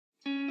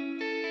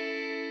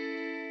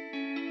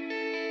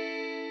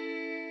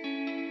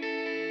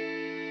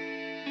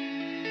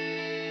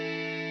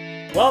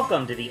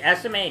Welcome to the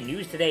SMA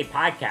News Today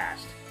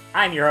podcast.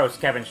 I'm your host,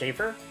 Kevin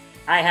Schaefer.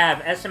 I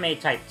have SMA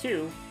Type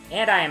 2,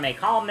 and I am a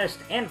columnist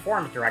and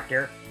forums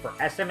director for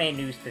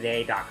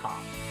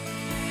SMANewsToday.com.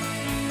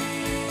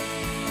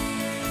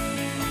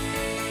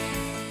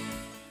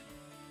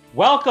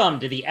 Welcome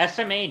to the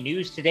SMA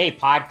News Today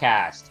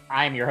podcast.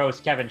 I'm your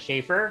host, Kevin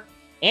Schaefer,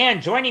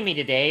 and joining me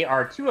today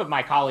are two of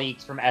my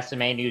colleagues from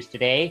SMA News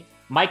Today,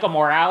 Michael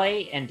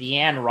Morale and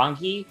Deanne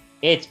Runge.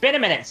 It's been a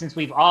minute since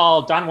we've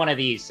all done one of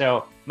these,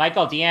 so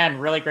Michael,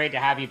 Deanne, really great to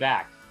have you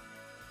back.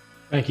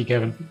 Thank you,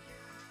 Kevin.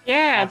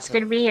 Yeah, it's good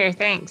to be here.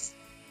 Thanks.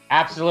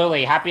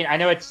 Absolutely. Happy. I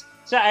know it's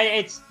so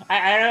it's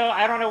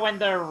I don't know when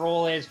the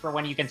rule is for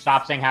when you can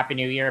stop saying Happy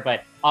New Year,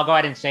 but I'll go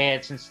ahead and say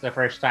it since the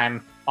first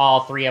time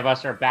all three of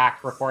us are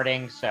back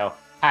recording. So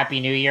Happy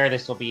New Year.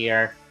 This will be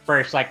our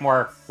first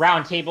more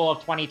roundtable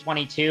of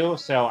 2022.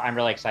 So I'm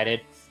really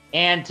excited.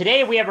 And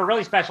today we have a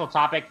really special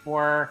topic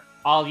for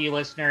all of you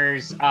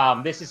listeners.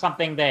 This is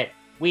something that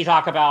we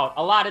talk about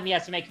a lot in the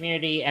SMA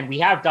community, and we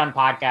have done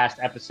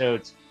podcast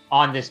episodes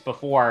on this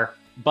before,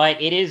 but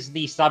it is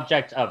the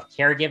subject of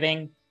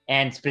caregiving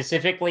and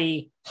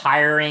specifically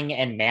hiring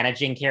and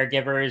managing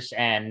caregivers.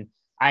 And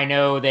I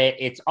know that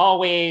it's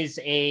always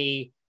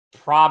a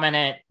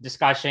prominent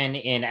discussion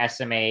in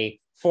SMA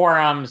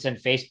forums and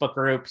Facebook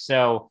groups.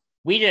 So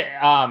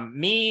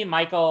me,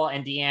 Michael,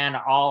 and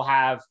Deanne all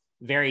have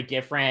very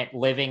different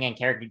living and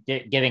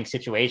caregiving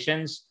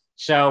situations.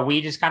 So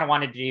we just kind of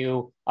wanted to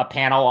do a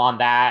panel on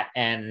that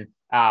and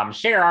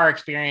share our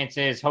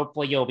experiences.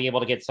 Hopefully you'll be able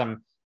to get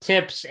some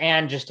tips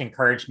and just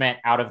encouragement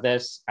out of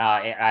this,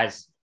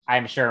 as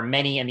I'm sure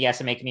many in the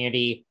SMA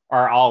community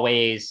are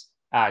always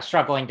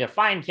struggling to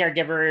find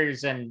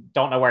caregivers and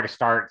don't know where to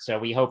start. So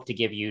we hope to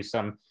give you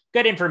some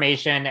good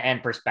information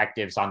and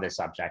perspectives on this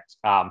subject.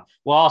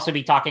 We'll also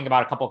be talking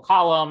about a couple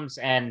columns,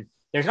 and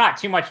there's not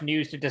too much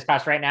news to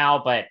discuss right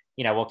now, but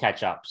we'll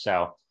catch up.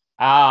 So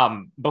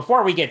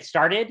before we get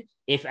started,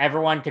 if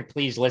everyone could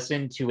please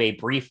listen to a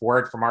brief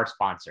word from our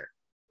sponsor.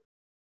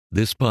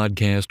 This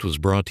podcast was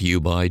brought to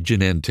you by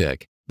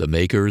Genentech, the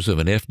makers of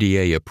an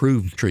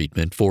FDA-approved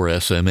treatment for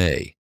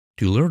SMA.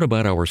 To learn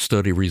about our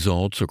study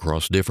results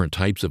across different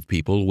types of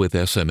people with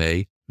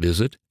SMA,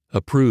 visit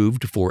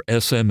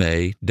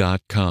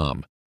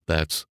approvedforsma.com.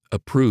 That's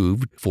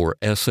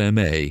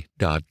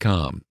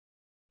approvedforsma.com.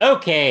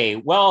 Okay,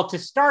 well, to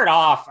start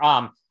off,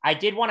 I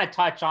did want to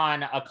touch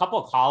on a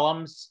couple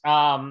columns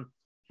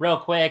real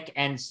quick.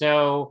 And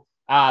so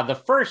the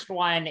first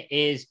one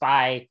is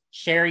by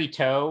Sherry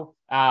Toe.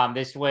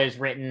 This was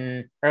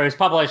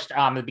published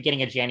at the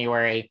beginning of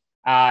January,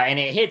 and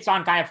it hits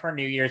on kind of her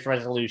New Year's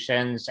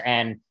resolutions.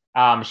 And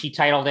she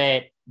titled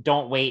it,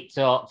 "Don't Wait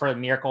for the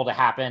Miracle to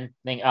Happen."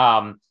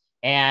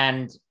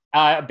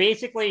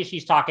 Basically,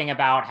 she's talking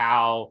about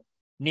how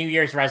New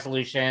Year's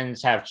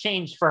resolutions have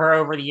changed for her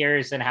over the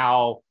years and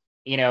how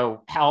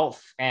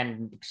health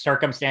and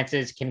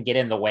circumstances can get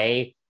in the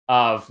way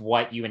of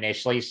what you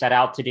initially set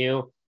out to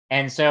do.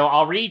 And so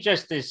I'll read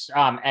just this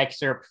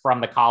excerpt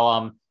from the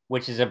column,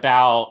 which is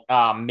about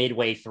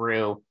midway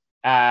through.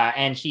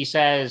 And she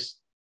says,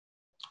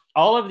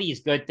 "All of these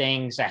good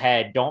things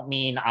ahead don't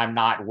mean I'm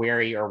not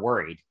wary or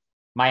worried.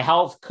 My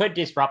health could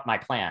disrupt my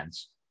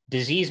plans.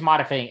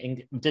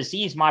 Disease-modifying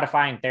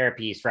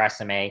therapies for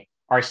SMA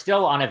are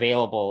still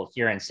unavailable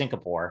here in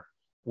Singapore.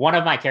 One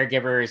of my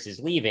caregivers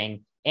is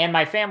leaving, and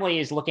my family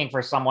is looking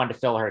for someone to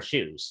fill her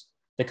shoes.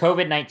 The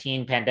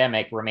COVID-19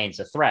 pandemic remains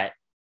a threat.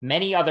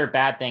 Many other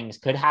bad things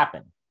could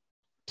happen.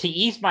 To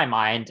ease my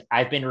mind,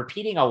 I've been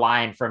repeating a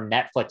line from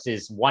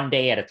Netflix's One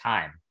Day at a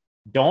Time.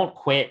 Don't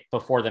quit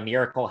before the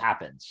miracle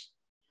happens."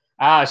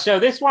 So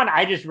this one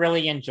I just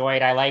really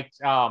enjoyed. I liked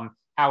how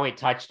it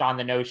touched on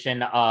the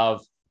notion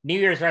of New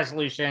Year's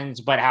resolutions,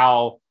 but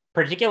how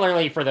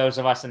particularly for those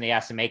of us in the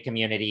SMA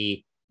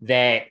community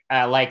that,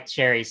 like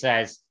Sherry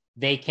says,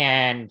 they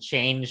can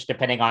change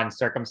depending on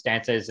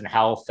circumstances and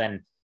health.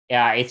 And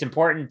it's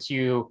important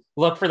to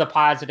look for the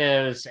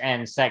positives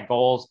and set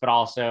goals, but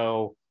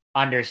also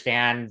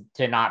understand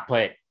to not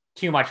put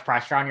too much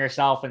pressure on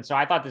yourself. And so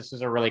I thought this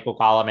was a really cool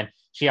column. And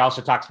she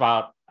also talks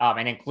about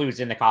and includes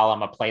in the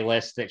column a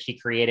playlist that she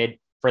created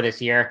for this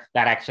year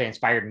that actually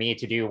inspired me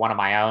to do one of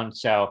my own.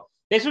 So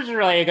this was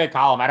really a good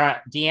column.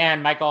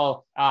 Deanne,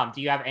 Michael,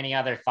 do you have any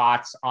other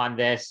thoughts on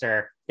this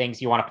or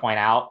things you want to point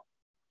out?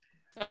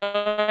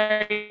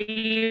 Are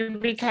you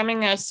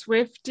becoming a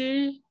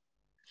Swiftie?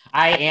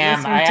 I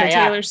am.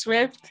 Taylor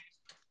Swift?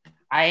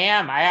 I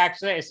am.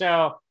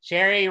 So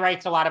Sherry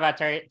writes a lot about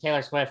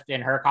Taylor Swift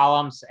in her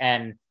columns.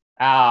 And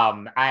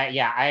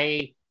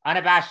I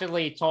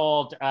unabashedly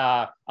told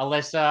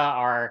Alyssa,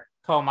 our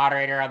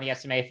co-moderator on the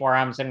SMA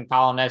forums and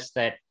columnist,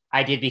 that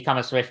I did become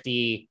a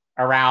Swiftie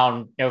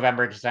around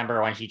November,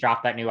 December when she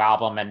dropped that new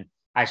album, and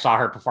I saw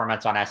her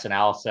performance on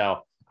SNL.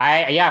 So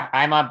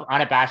I'm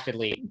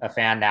unabashedly a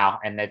fan now,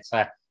 and it's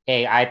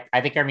hey, I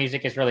think her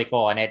music is really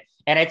cool, and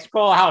it's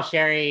cool how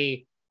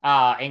Sherry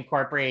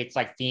incorporates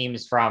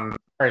themes from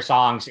her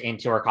songs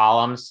into her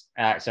columns.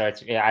 So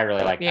I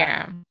really like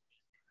that.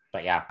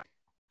 But yeah.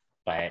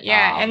 But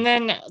Yeah, and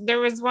then there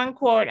was one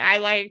quote I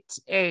liked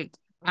it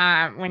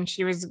when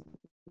she was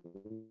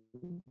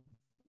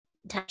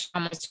touched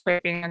on was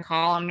quit being a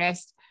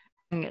columnist,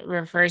 and it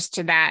refers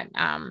to that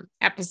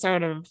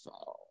episode of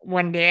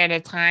One Day at a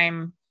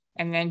Time,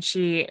 and then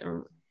she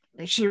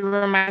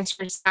reminds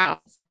herself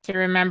to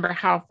remember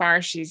how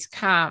far she's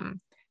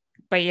come,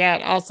 but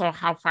yet also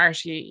how far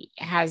she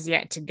has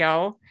yet to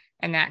go.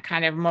 And that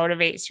kind of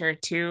motivates her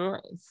too.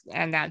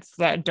 And that's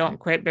the don't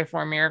quit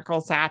before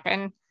miracles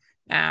happen.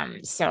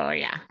 So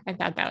yeah, I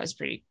thought that was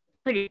pretty.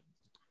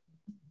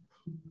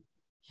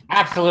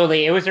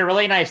 absolutely, it was a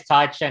really nice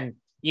touch, and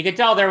you could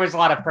tell there was a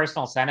lot of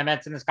personal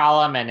sentiments in this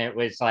column, and it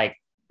was like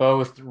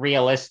both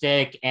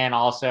realistic and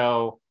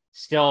also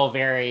still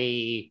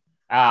very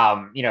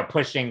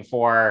pushing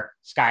for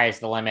sky's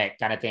the limit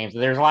kind of themes. So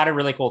there's a lot of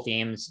really cool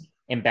themes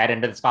embedded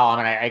into this column,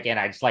 and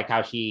I just like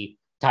how she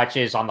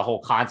touches on the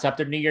whole concept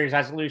of New Year's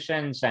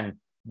resolutions and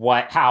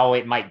how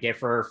it might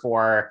differ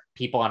for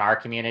people in our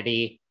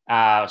community.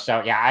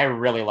 So yeah, I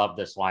really love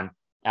this one.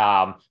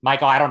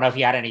 Michael, I don't know if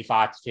you had any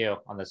thoughts too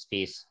on this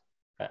piece.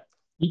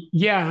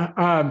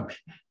 Yeah,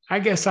 I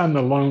guess I'm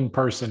the lone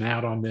person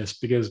out on this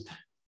because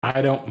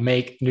I don't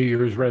make New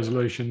Year's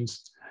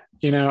resolutions.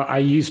 I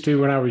used to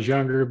when I was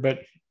younger, but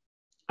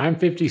I'm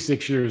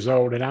 56 years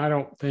old and I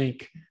don't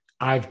think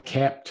I've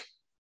kept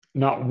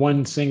not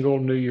one single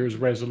New Year's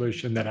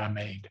resolution that I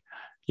made.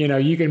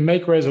 You can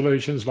make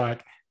resolutions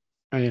like,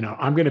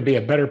 I'm going to be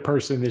a better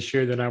person this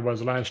year than I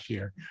was last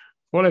year.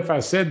 Well, if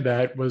I said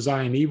that, was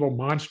I an evil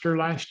monster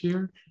last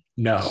year?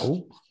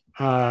 No.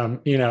 How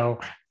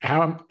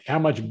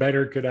much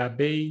better could I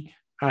be?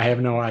 I have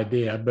no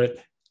idea. But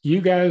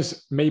you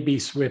guys may be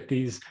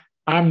Swifties.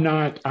 I'm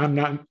not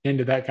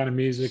into that kind of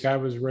music. I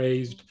was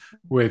raised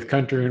with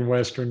country and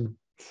Western.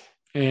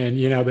 And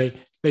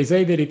they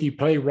say that if you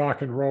play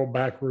rock and roll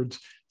backwards,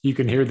 you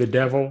can hear the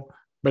devil.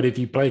 But if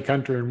you play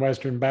country and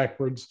Western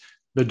backwards,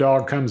 the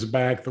dog comes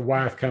back, the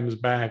wife comes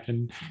back,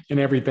 and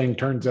everything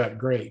turns out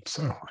great.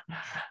 So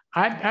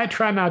I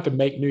try not to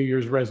make New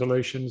Year's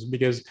resolutions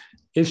because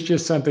it's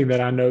just something that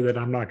I know that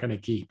I'm not going to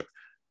keep.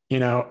 I'm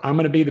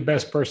going to be the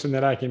best person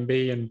that I can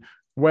be. And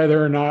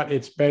whether or not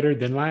it's better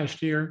than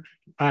last year,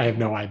 I have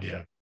no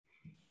idea.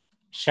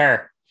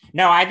 Sure.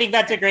 No, I think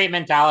that's a great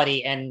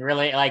mentality. And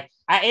really,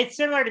 it's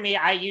similar to me.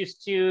 I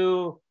used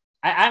to,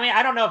 I mean,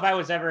 I don't know if I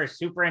was ever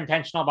super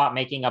intentional about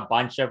making a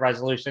bunch of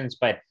resolutions,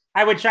 but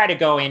I would try to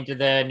go into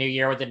the new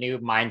year with a new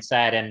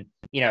mindset and,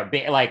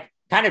 be like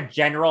kind of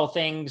general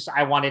things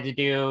I wanted to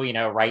do,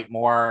 write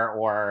more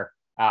or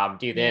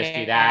do this,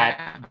 do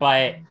that.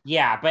 But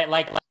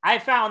like I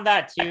found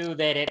that too,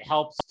 that it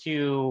helps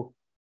to,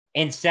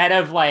 instead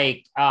of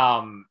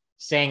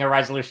saying a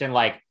resolution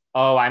like,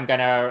 oh, I'm going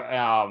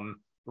to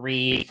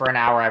read for an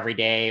hour every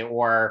day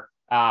or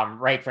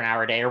write for an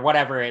hour a day or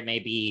whatever it may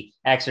be,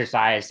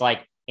 exercise,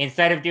 like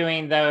instead of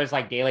doing those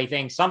like daily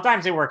things,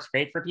 sometimes it works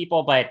great for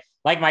people, but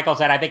like Michael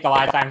said, I think a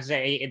lot of times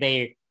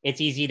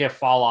it's easy to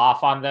fall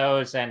off on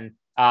those and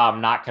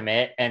not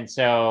commit. And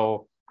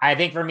so I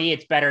think for me,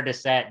 it's better to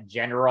set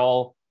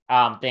general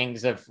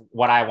things of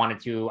what I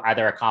wanted to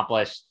either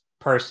accomplish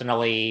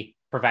personally,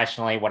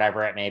 professionally,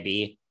 whatever it may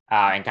be,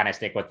 and kind of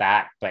stick with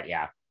that. But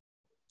yeah.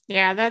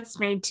 Yeah, that's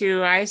me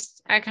too. I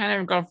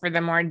kind of go for the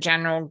more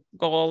general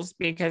goals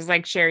because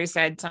like Sherry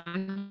said,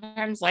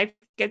 sometimes life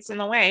gets in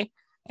the way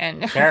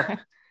and sure.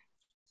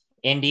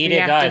 Indeed, we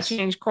it have does. to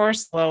change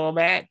course a little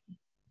bit.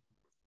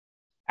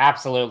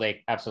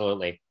 Absolutely.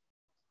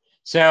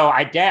 So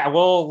I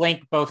will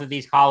link both of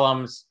these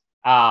columns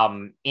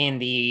in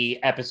the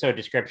episode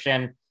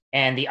description.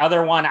 And the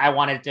other one I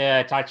wanted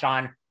to touch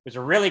on was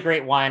a really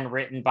great one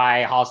written by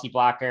Halsey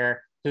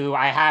Blocker, who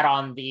I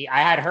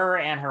had her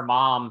and her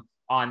mom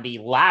on the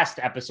last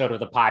episode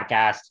of the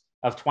podcast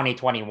of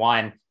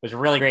 2021. It was a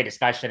really great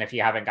discussion if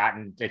you haven't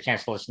gotten the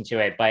chance to listen to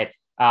it. But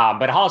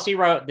Halsey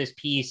wrote this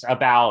piece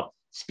about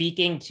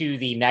speaking to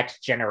the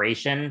next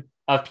generation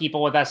of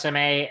people with SMA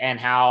and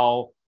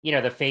how,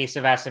 the face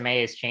of SMA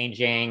is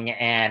changing.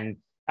 And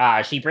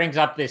she brings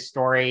up this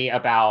story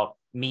about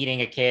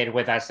meeting a kid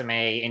with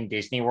SMA in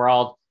Disney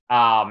World.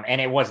 And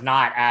it was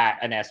not at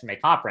an SMA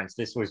conference.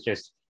 This was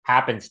just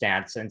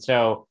happenstance. And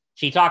so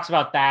she talks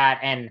about that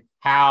and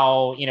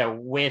how,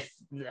 with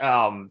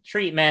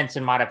treatments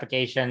and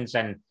modifications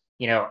and,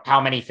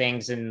 how many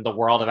things in the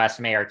world of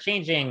SMA are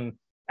changing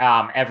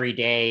every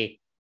day,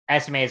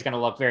 SMA is going to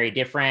look very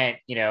different.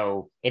 It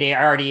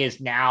already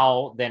is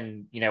now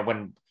than,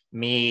 when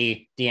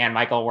me, Deanne,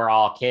 Michael were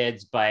all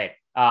kids, but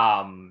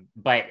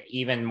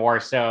even more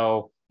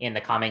so in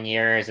the coming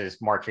years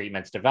as more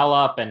treatments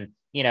develop and,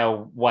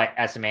 what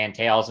SMA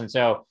entails. And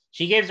so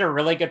she gives a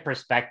really good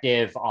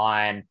perspective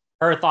on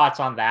her thoughts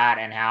on that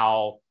and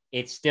how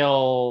it's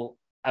still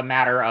a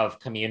matter of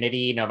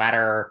community, no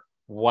matter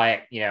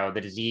what, the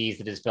disease,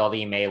 the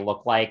disability may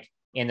look like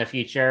in the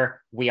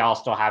future, we all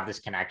still have this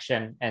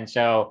connection. And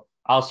so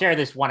I'll share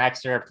this one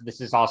excerpt. This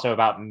is also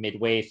about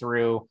midway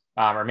through,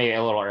 or maybe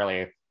a little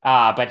earlier.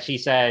 But she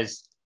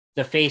says,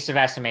 the face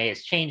of SMA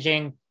is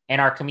changing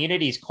and our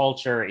community's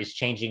culture is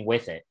changing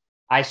with it.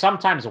 I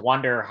sometimes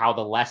wonder how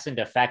the lessened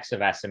effects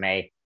of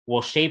SMA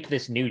will shape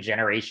this new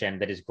generation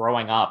that is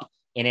growing up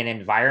in an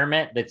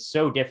environment that's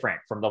so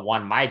different from the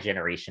one my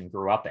generation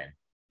grew up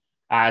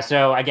in.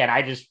 So again,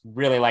 I just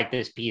really like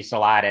this piece a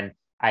lot, and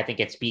I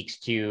think it speaks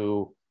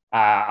to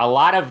a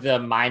lot of the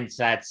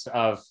mindsets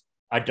of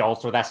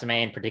adults with SMA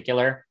in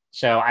particular.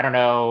 So I don't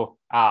know,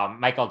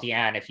 Michael,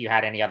 Deanne, if you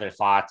had any other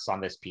thoughts on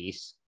this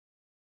piece.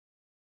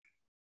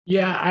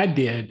 Yeah, I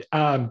did.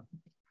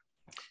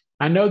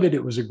 I know that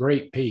it was a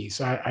great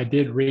piece. I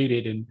did read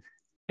it,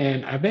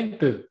 and I think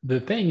the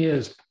thing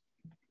is,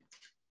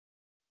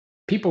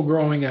 people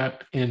growing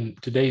up in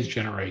today's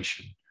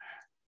generation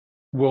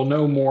will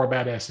know more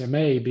about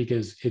SMA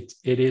because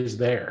it is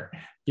there.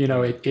 You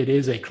know, it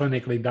is a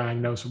clinically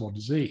diagnosable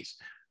disease.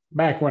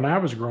 Back when I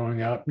was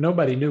growing up,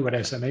 nobody knew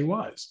what SMA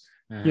was.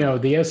 You know,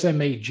 the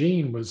SMA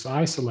gene was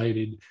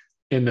isolated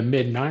in the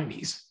mid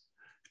 90s.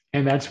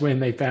 And that's when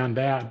they found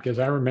out, because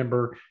I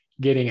remember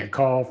getting a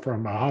call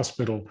from a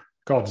hospital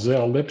called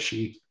Zell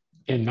Lipsche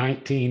in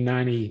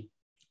 1990,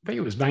 I think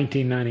it was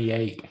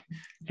 1998.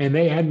 And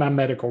they had my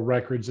medical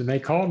records and they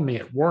called me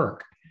at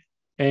work.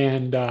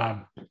 And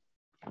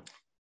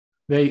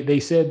they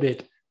said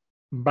that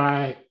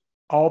by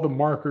all the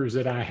markers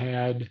that I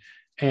had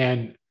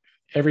and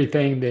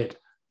everything that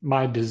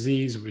my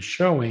disease was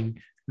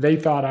showing, they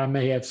thought I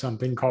may have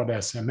something called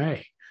SMA.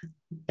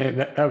 And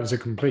that was a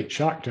complete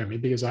shock to me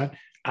because I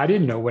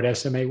didn't know what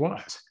SMA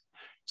was.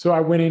 So I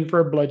went in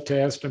for a blood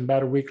test, and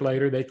about a week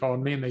later, they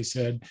called me and they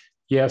said,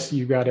 yes,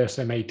 you got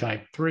SMA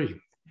type 3.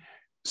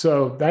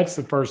 So that's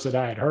the first that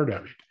I had heard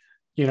of it.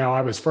 You know,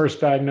 I was first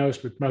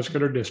diagnosed with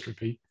muscular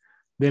dystrophy.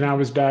 Then I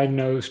was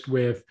diagnosed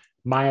with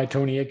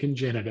myotonia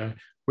congenita,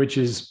 which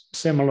is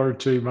similar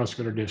to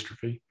muscular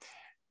dystrophy.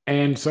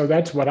 And so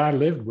that's what I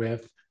lived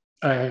with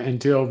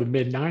until the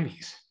mid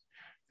 90s.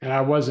 And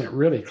I wasn't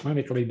really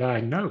clinically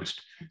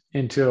diagnosed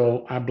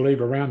until I believe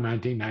around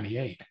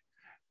 1998.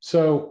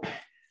 So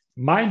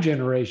my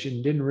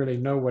generation didn't really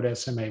know what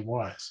SMA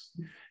was.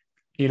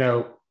 You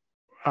know,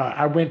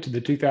 I went to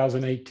the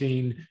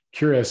 2018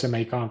 Cure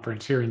SMA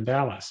conference here in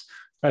Dallas.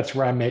 That's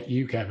where I met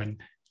you, Kevin.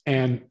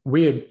 And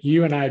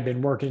you and I had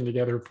been working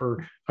together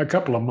for a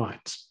couple of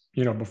months,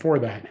 you know, before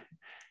that.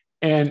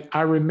 And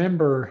I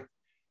remember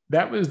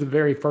that was the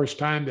very first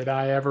time that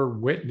I ever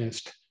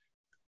witnessed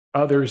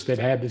others that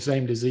had the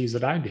same disease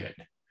that I did.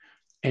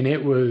 And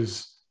it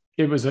was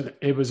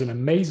an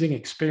amazing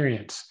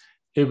experience.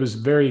 It was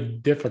very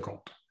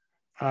difficult.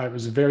 It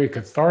was very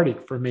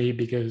cathartic for me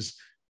because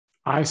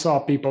I saw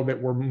people that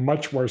were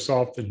much worse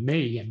off than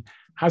me. And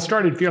I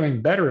started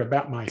feeling better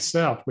about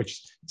myself,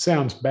 which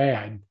sounds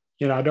bad.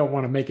 You know, I don't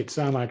want to make it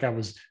sound like I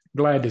was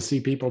glad to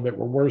see people that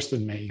were worse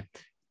than me,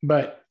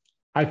 but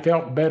I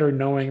felt better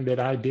knowing that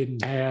I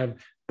didn't have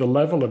the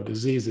level of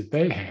disease that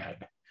they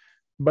had.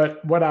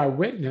 But what I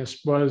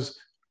witnessed was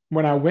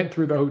when I went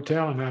through the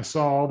hotel and I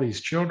saw all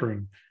these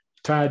children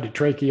tied to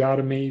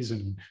tracheotomies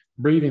and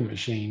breathing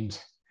machines,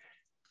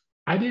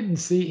 I didn't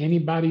see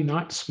anybody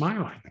not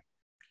smiling.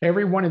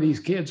 Every one of these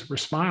kids were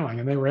smiling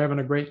and they were having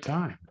a great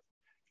time.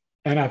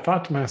 And I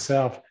thought to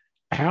myself,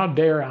 how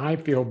dare I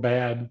feel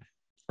bad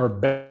or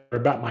better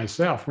about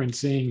myself when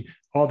seeing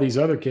all these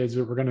other kids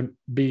that were going to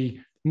be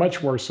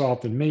much worse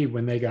off than me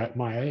when they got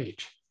my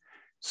age.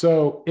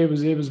 So it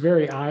was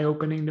very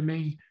eye-opening to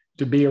me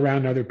to be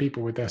around other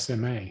people with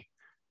SMA.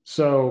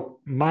 So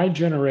my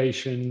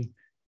generation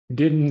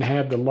didn't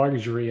have the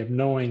luxury of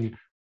knowing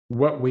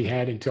what we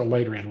had until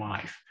later in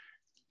life.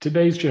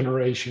 Today's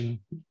generation,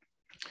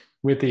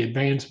 with the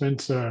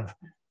advancements of,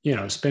 you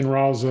know,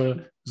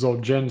 Spinraza,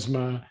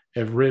 Zolgensma,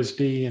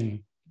 Evrysdi,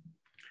 and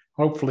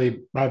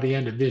hopefully by the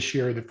end of this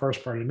year, the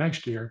first part of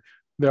next year,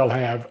 they'll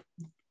have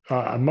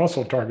a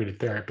muscle-targeted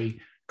therapy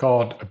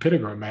called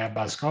apitegromab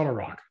by Scholar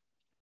Rock.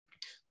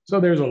 So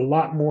there's a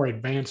lot more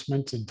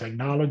advancements in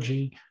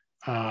technology,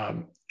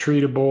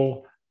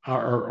 treatable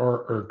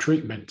or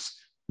treatments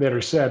that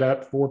are set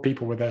up for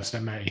people with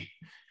SMA.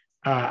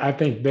 I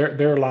think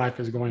their life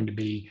is going to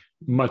be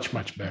much,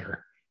 much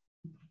better.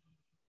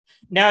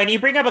 No, and you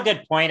bring up a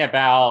good point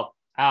about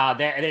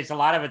there's a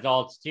lot of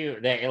adults too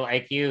that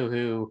like you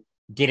who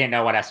didn't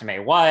know what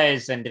SMA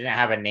was and didn't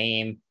have a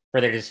name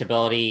for their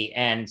disability.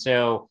 And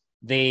so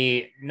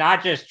the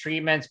not just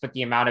treatments, but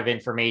the amount of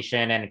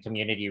information and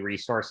community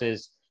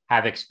resources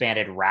have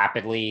expanded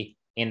rapidly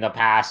in the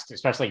past,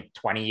 especially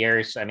 20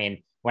 years. I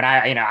mean, when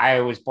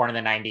I was born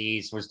in the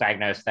 90s, was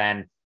diagnosed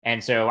then.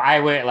 And so I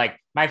would like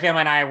my family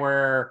and I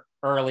were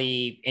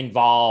early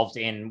involved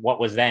in what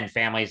was then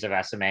Families of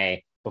SMA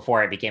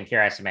before it became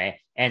Cure SMA.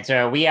 And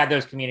so we had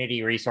those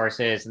community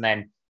resources, and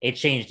then it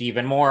changed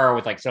even more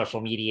with like social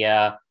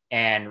media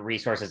and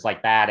resources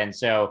like that. And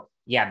so,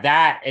 yeah,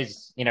 that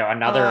is, you know,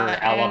 another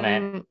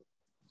element.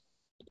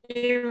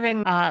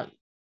 Even now,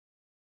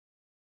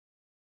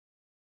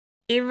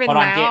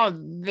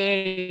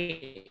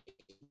 they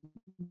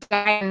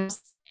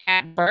diagnose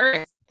at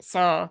birth.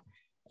 So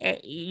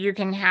you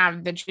can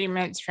have the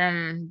treatments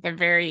from the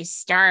very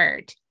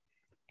start.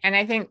 And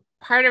I think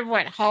part of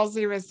what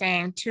Halsey was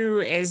saying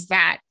too is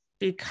that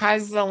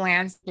because the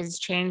landscape has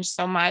changed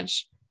so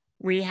much,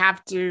 we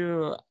have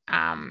to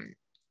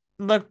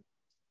look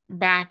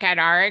back at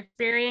our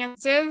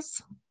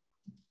experiences.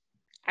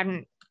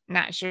 I'm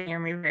not sure you hear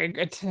me very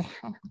good today.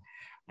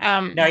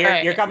 No,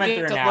 you're coming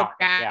through now. Look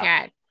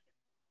back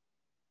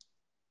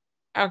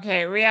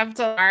okay, we have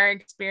to our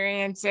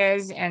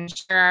experiences and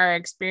share our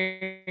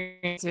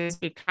experiences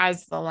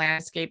because the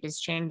landscape is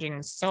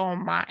changing so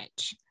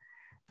much.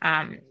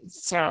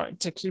 So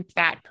to keep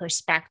that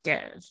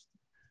perspective.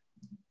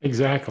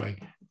 Exactly.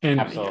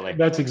 And Absolutely.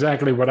 That's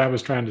exactly what I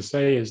was trying to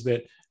say is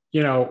that,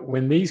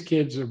 when these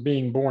kids are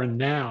being born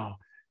now,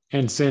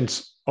 and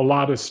since a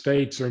lot of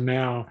states are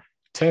now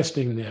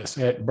testing this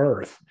at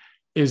birth,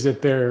 is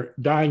that they're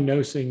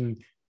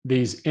diagnosing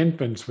these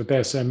infants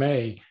with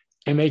SMA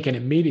and they can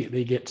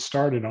immediately get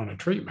started on a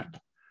treatment.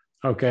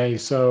 Okay.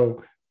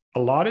 So a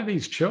lot of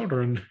these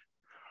children,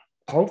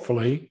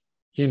 hopefully,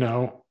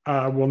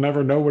 will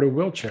never know what a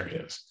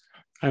wheelchair is.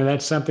 And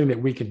that's something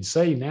that we can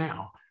say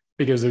now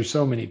because there's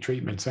so many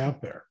treatments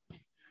out there.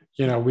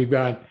 We've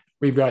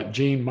got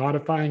gene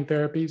modifying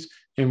therapies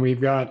and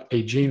we've got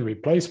a gene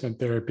replacement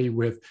therapy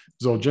with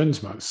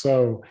Zolgensma.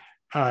 So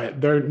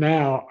they're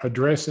now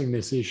addressing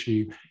this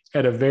issue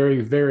at a very,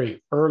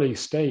 very early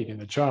state in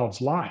the child's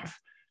life.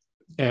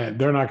 And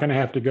they're not going to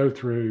have to go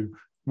through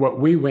what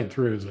we went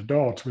through as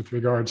adults with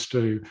regards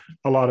to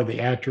a lot of the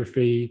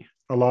atrophy,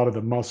 a lot of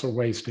the muscle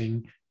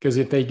wasting, because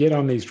if they get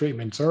on these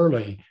treatments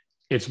early,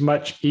 it's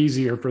much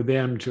easier for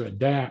them to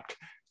adapt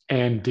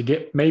and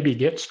to maybe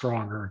get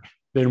stronger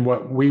than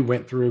what we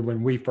went through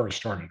when we first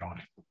started on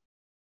it.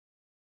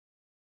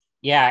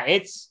 Yeah,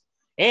 it's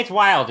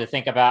wild to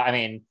think about. I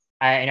mean,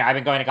 I've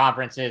been going to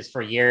conferences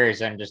for years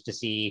and just to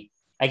see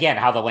again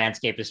how the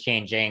landscape is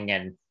changing,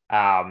 and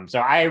so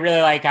I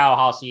really like how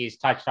Halsey's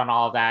touched on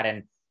all of that,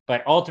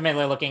 but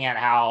ultimately looking at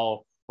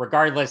how,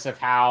 regardless of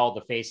how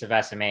the face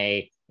of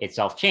SMA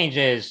itself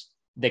changes,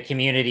 the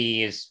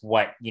community is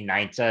what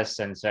unites us,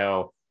 and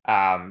so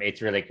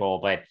it's really cool.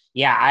 But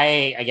yeah,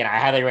 I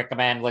highly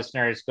recommend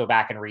listeners go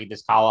back and read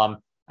this column.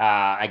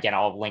 Again,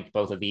 I'll link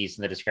both of these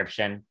in the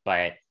description.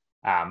 But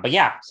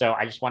yeah, so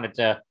I just wanted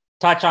to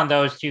touch on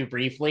those two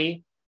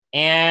briefly.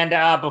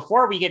 And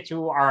before we get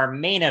to our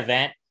main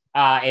event,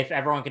 if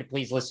everyone could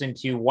please listen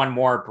to one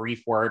more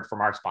brief word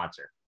from our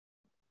sponsor.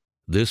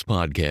 This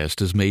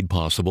podcast is made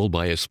possible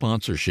by a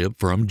sponsorship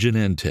from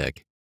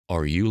Genentech.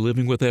 Are you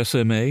living with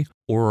SMA,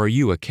 or are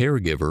you a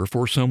caregiver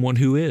for someone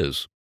who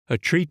is? A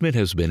treatment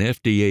has been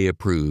FDA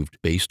approved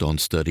based on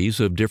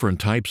studies of different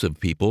types of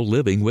people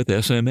living with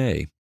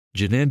SMA.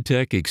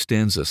 Genentech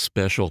extends a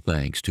special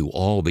thanks to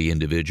all the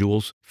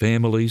individuals,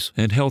 families,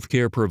 and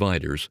healthcare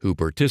providers who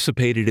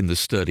participated in the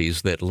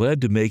studies that led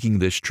to making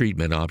this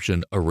treatment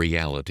option a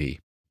reality.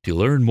 To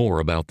learn more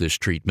about this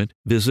treatment,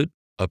 visit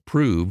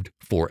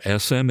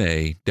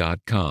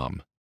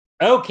approvedforsma.com.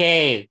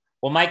 Okay.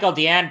 Well, Michael,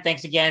 Deanne,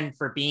 thanks again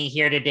for being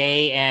here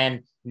today.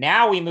 And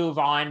now we move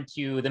on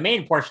to the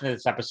main portion of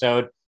this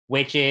episode,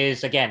 which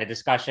is, again, a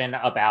discussion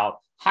about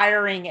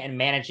hiring and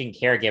managing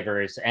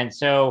caregivers. And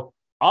so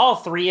all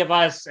three of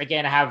us,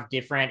 again, have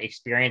different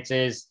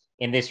experiences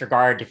in this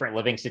regard, different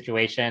living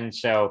situations.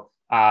 So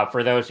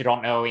for those who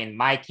don't know, in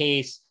my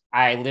case,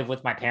 I live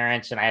with my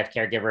parents and I have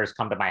caregivers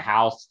come to my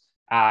house.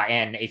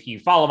 And if you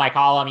follow my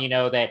column, you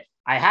know that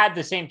I had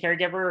the same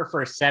caregiver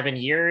for 7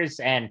 years,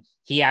 and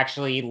he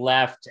actually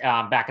left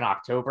back in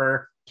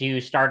October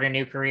to start a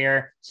new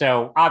career.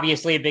 So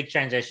obviously a big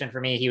transition for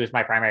me. He was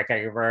my primary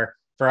caregiver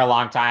for a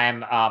long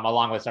time,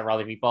 along with several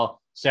other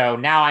people. So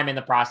now I'm in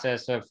the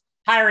process of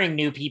hiring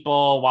new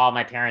people while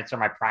my parents are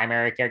my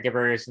primary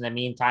caregivers in the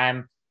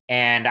meantime.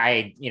 And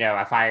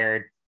I've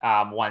hired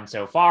one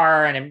so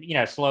far, and I'm,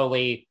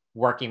 slowly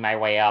working my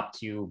way up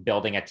to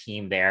building a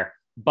team there.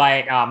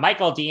 But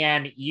Michael,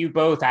 Deanne, you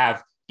both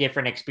have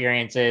different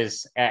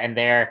experiences in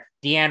there.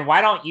 Deanne,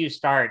 why don't you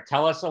start?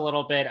 Tell us a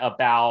little bit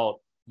about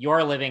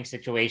your living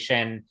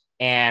situation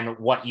and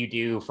what you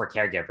do for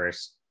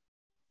caregivers.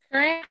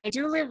 Currently, I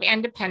do live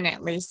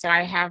independently, so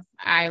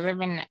I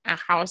live in a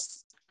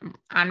house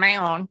on my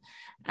own,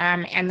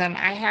 and then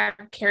I have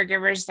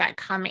caregivers that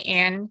come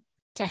in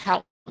to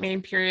help me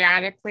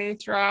periodically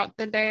throughout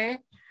the day.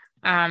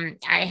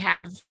 I have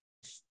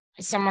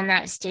someone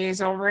that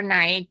stays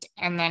overnight,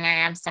 and then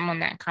I have someone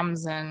that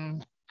comes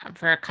in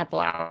for a couple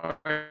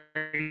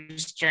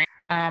hours during.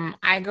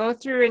 I go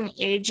through an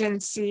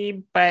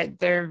agency, but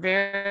they're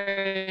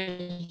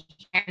very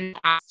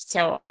hands-off,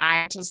 so I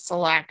have to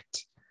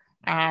select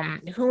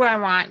who I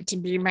want to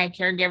be my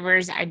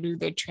caregivers. I do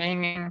the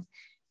training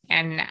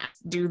and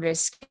do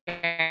this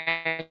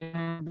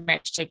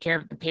much take care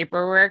of the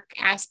paperwork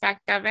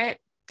aspect of it.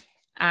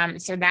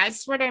 So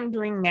that's what I'm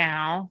doing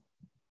now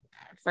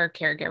for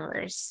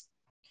caregivers.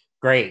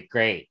 Great.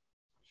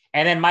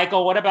 And then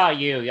Michael, what about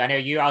you? I know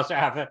you also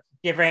have a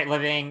different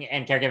living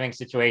and caregiving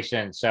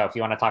situation. So if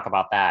you want to talk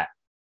about that.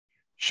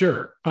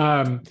 Sure.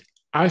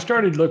 I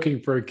started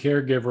looking for a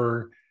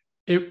caregiver.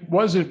 It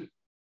wasn't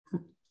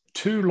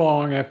too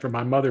long after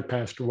my mother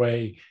passed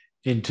away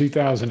in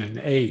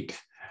 2008.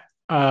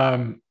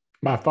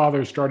 my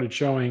father started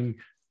showing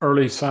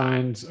early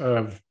signs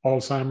of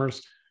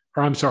Alzheimer's,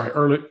 or I'm sorry,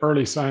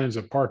 early signs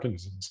of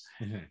Parkinson's.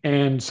 Mm-hmm.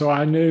 And so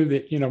I knew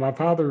that, my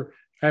father,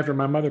 after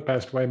my mother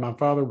passed away, my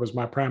father was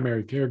my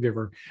primary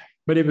caregiver,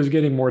 but it was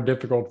getting more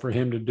difficult for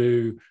him to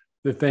do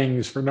the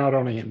things for not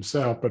only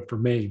himself, but for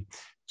me.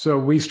 So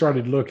we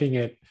started looking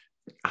at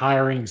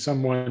hiring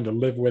someone to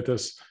live with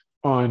us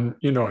on,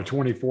 a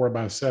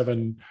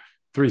 24/7,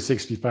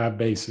 365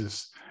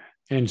 basis.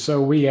 And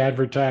so we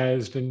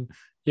advertised, and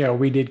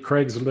we did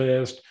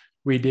Craigslist,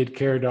 we did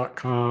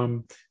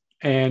care.com,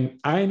 and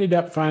I ended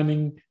up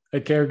finding a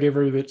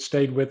caregiver that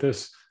stayed with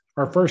us.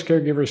 Our first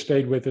caregiver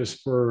stayed with us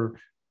for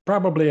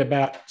probably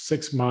about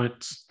 6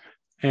 months,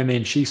 and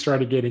then she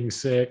started getting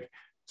sick.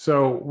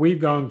 So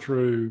we've gone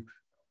through,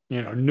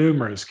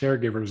 numerous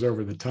caregivers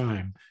over the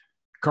time.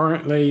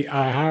 Currently,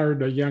 I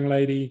hired a young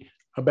lady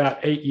about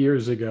 8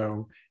 years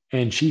ago,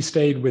 and she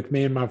stayed with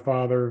me and my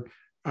father.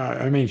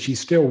 She's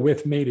still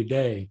with me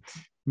today,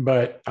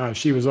 but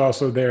she was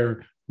also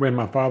there when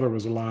my father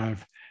was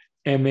alive.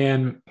 And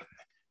then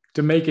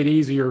to make it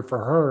easier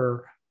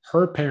for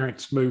her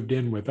parents moved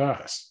in with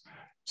us.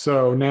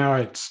 So now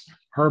it's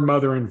her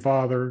mother and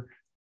father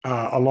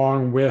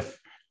along with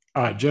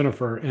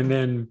Jennifer. And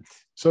then,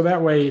 so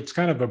that way it's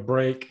kind of a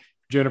break.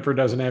 Jennifer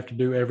doesn't have to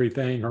do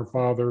everything. Her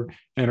father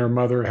and her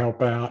mother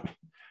help out.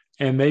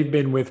 And they've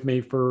been with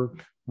me for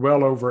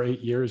well over 8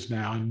 years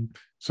now. And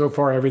so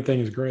far, everything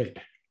is great.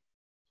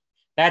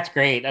 That's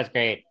great. That's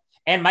great.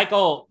 And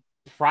Michael,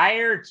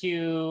 prior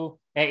to,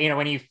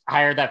 when you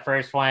hired that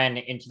first one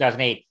in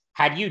 2008,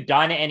 had you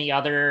done had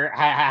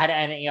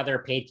any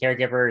other paid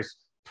caregivers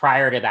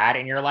prior to that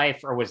in your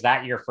life, or was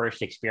that your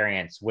first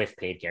experience with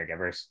paid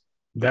caregivers?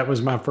 That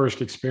was my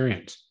first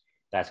experience.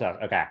 That's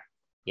okay.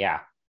 Yeah.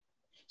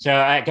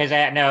 So, because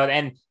I know,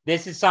 and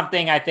this is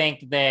something I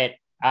think that,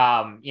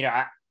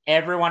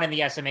 everyone in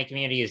the SMA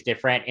community is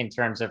different in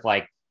terms of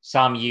like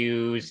some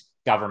use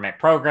government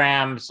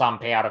programs, some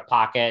pay out of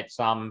pocket,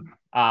 some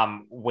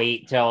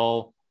wait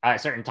till a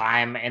certain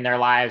time in their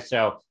lives.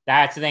 So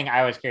that's the thing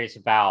I was curious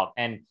about.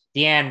 And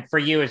Deanne, for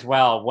you as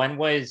well, when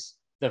was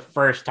the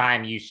first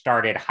time you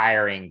started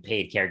hiring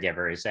paid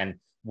caregivers? And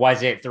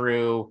was it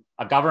through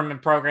a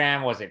government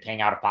program? Was it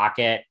paying out of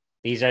pocket?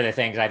 These are the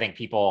things I think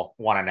people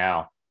want to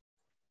know.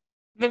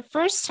 The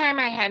first time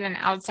I had an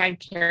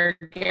outside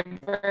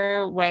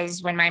caregiver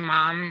was when my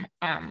mom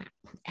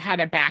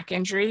had a back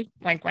injury,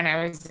 like when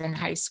I was in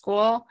high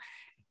school.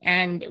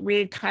 And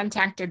we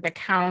contacted the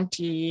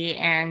county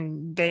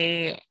and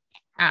they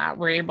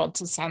were able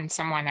to send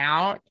someone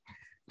out.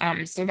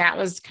 So that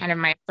was kind of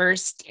my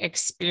first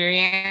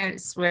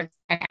experience with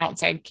an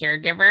outside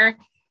caregiver.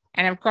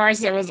 And of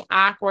course, it was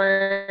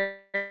awkward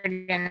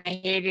and I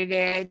hated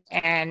it.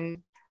 And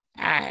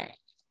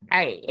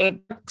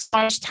it took so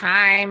much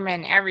time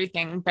and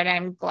everything, but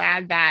I'm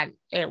glad that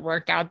it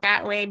worked out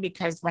that way,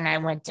 because when I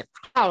went to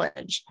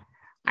college,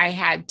 I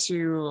had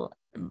to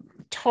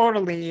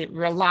totally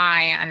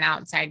rely on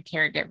outside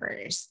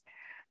caregivers.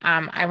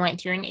 I went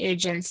through an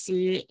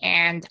agency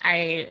and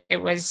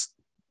it was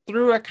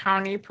through a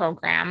county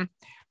program.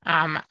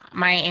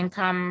 My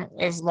income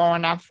is low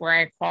enough where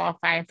I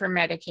qualify for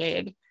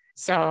Medicaid.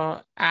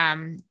 So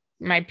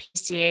my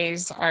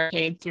PCAs are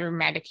paid through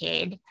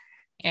Medicaid.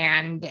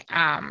 And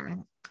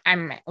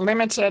I'm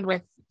limited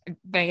with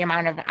the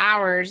amount of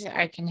hours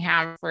I can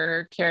have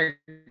for care,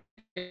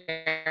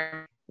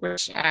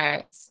 which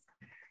is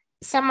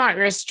somewhat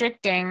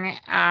restricting.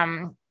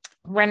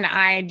 When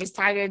I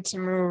decided to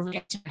move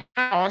into a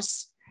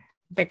house,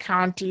 the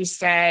county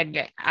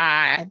said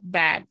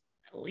that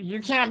you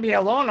can't be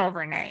alone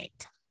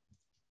overnight.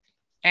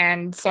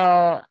 And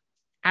so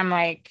I'm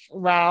like,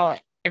 well,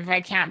 if I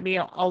can't be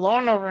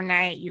alone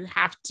overnight, you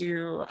have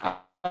to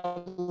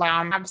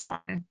allow me to have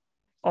someone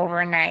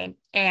overnight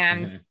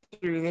and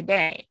through the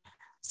day.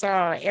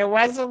 So it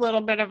was a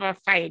little bit of a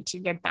fight to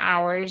get the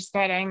hours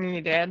that I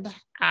needed.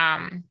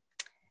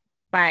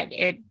 But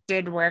it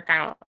did work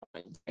out.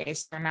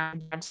 So now I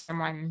have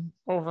someone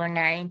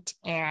overnight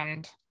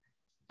and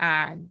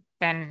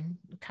then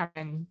come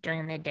in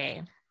during the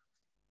day.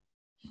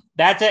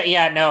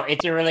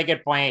 It's a really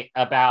good point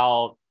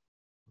about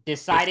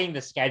deciding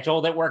the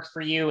schedule that works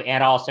for you.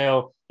 And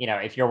also,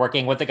 if you're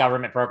working with the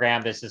government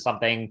program, this is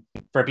something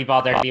for people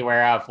out there to be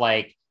aware of.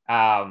 Like,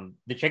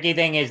 the tricky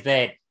thing is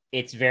that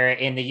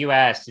in the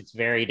US, it's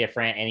very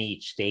different in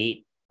each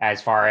state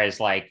as far as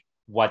like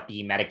what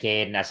the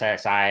Medicaid and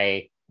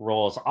SSI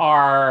rules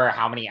are,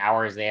 how many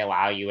hours they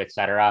allow you, et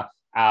cetera.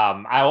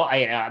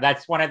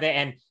 That's one of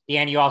and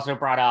Dan, you also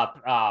brought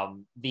up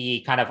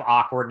the kind of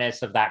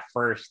awkwardness of that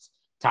first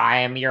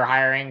time you're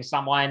hiring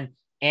someone.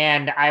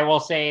 And I will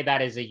say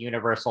that is a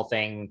universal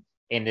thing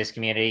in this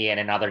community and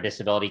in other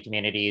disability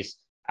communities.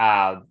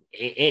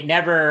 It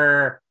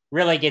never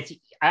really gets,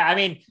 I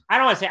don't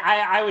want to say,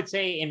 I would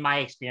say in my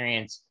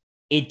experience,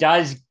 you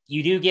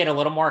do get a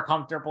little more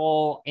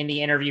comfortable in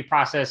the interview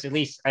process. At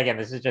least, again,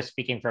 this is just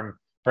speaking from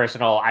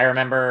personal. I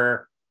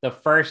remember the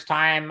first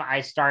time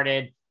I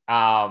started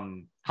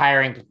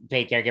hiring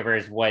paid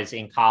caregivers was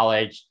in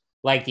college.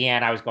 like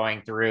Deanne, I was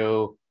going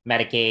through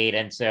Medicaid.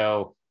 And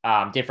so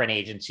different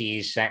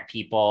agencies sent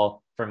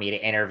people for me to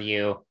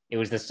interview. It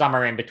was the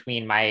summer in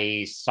between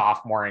my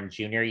sophomore and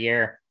junior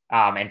year.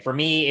 And for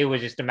me, it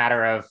was just a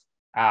matter of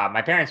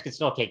my parents could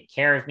still take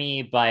care of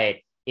me, but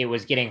it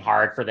was getting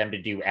hard for them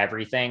to do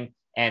everything.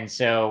 And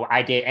so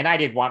I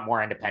did want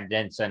more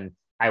independence, and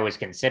I was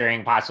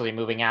considering possibly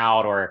moving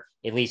out or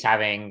at least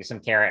having some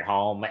care at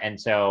home. And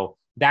so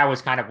that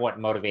was kind of what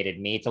motivated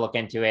me to look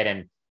into it.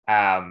 And,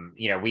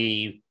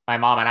 my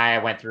mom and I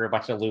went through a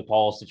bunch of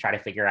loopholes to try to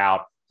figure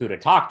out who to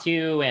talk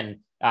to. And,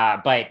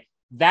 but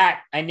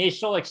that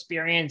initial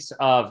experience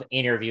of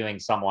interviewing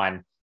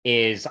someone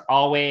is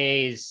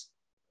always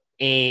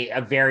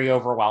a very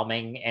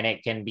overwhelming, and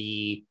it can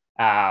be,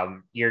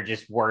 you're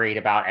just worried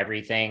about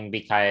everything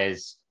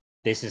because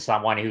this is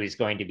someone who is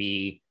going to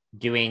be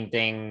doing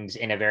things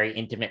in a very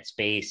intimate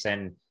space.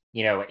 And,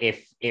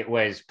 if it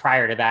was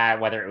prior to that,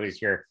 whether it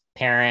was your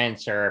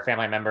parents or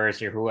family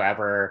members or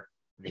whoever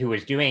who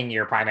was doing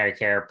your primary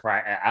care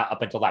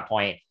up until that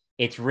point,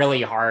 it's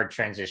really hard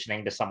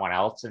transitioning to someone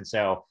else. And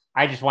so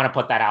I just want to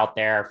put that out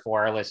there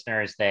for our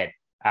listeners that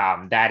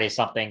that is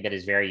something that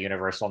is very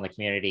universal in the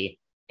community.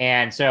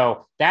 And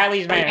so that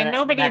leaves and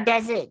nobody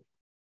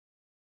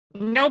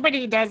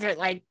does it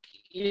like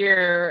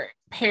your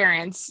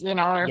parents,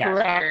 or Yes.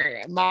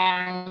 whoever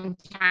long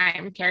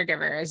time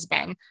caregiver has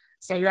been.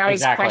 So you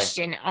always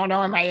question, oh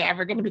no, am I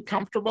ever going to be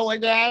comfortable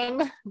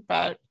again?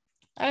 But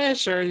I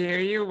assure you,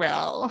 you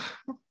will.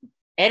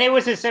 And it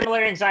was a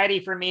similar anxiety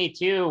for me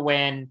too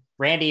when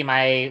Randy,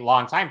 my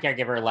longtime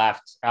caregiver,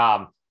 left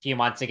a few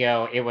months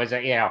ago. It was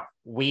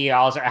we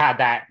also had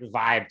that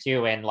vibe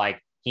too, and like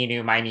he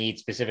knew my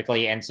needs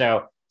specifically, and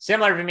so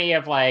similar to me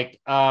of like,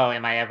 oh,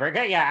 am I ever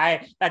good?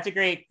 Yeah, that's a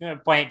great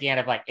point, Dan,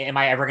 of like, am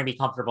I ever going to be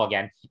comfortable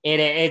again?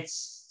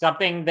 It's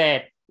something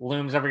that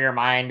looms over your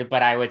mind,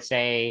 but I would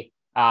say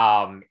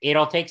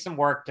it'll take some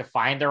work to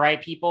find the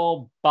right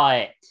people,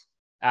 but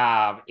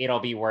it'll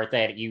be worth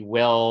it. You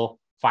will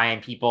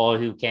find people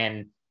who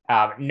can,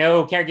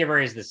 no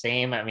caregiver is the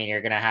same. I mean,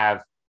 you're going to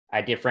have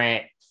a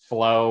different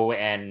flow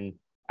and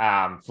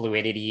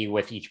fluidity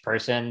with each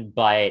person,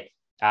 but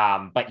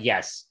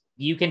yes,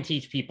 you can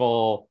teach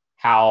people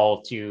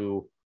how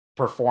to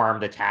perform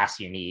the tasks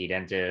you need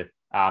and to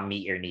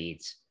meet your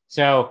needs.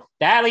 So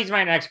that leads to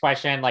my next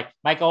question. Like,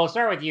 Michael, we'll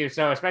start with you.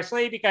 So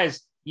especially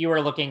because you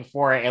were looking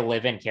for a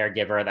live-in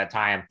caregiver at that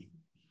time,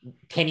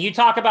 can you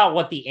talk about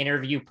what the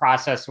interview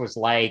process was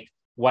like,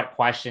 what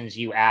questions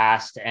you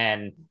asked,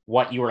 and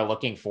what you were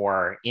looking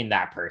for in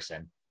that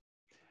person?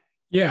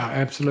 Yeah,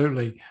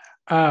 absolutely.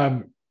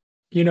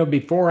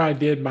 Before I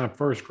did my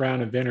first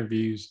round of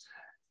interviews,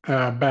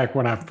 back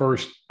when I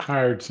first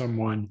hired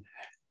someone,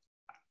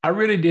 I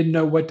really didn't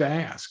know what to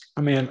ask.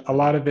 I mean, a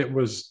lot of it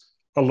was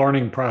a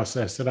learning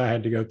process that I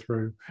had to go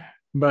through.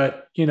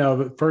 But,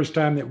 the first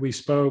time that we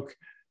spoke,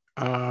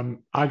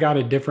 I got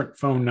a different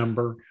phone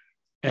number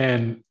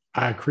and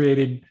I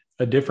created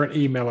a different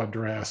email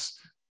address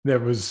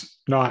that was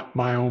not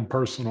my own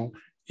personal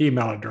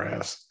email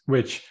address,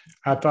 which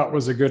I thought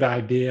was a good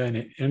idea. And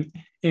it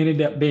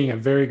ended up being a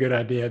very good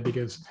idea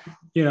because,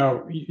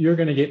 you're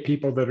going to get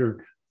people that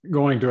are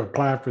going to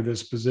apply for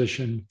this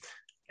position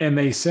and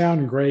they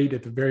sound great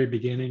at the very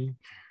beginning.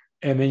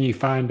 And then you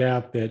find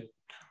out that,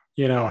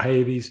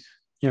 hey, these,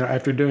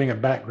 after doing a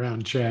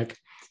background check,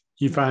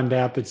 you find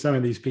out that some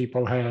of these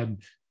people had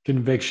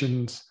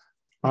convictions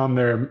on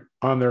their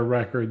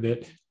record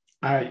that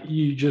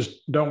you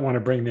just don't want to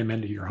bring them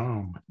into your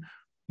home.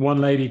 One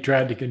lady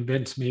tried to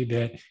convince me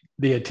that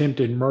the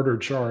attempted murder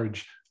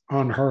charge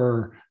on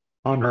her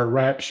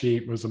rap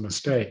sheet was a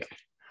mistake.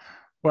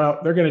 Well,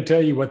 they're going to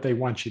tell you what they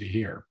want you to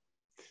hear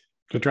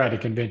to try to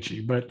convince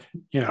you. But,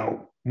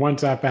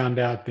 once I found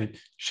out that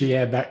she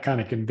had that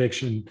kind of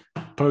conviction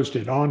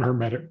posted on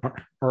her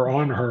or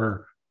on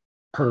her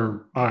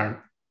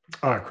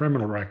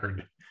criminal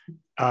record,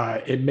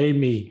 it made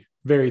me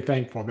very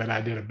thankful that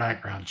I did a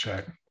background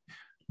check.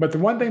 But the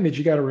one thing that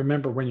you got to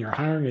remember when you're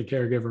hiring a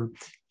caregiver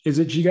is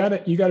that you got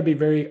to be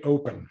very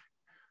open.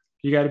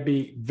 You got to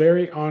be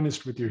very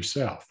honest with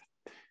yourself.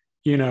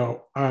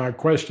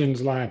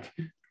 Questions like,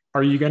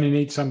 are you going to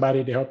need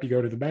somebody to help you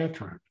go to the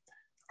bathroom?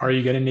 Are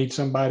you going to need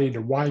somebody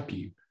to wipe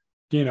you,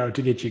 to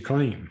get you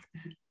clean?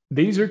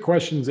 These are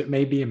questions that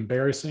may be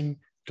embarrassing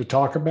to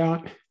talk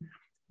about,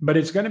 but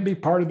it's going to be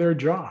part of their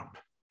job.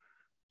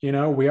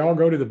 We all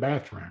go to the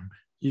bathroom.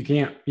 You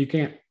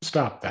can't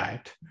stop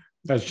that.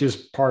 That's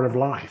just part of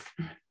life.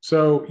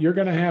 So you're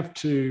going to have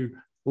to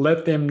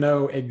let them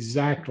know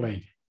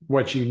exactly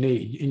what you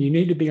need, and you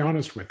need to be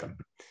honest with them.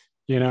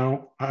 You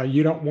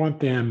don't want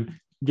them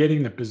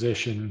getting the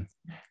position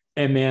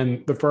and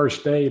then the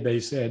first day they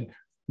said,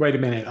 wait a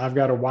minute, I've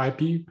got to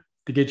wipe you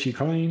to get you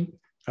clean.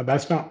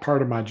 That's not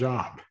part of my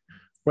job.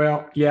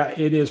 Well, yeah,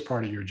 it is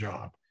part of your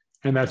job.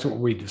 And that's what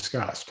we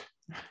discussed.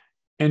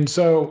 And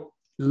so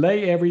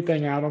lay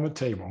everything out on the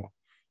table.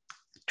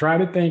 Try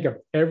to think of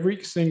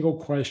every single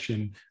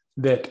question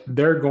that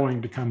they're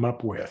going to come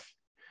up with.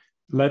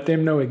 Let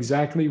them know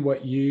exactly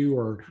what you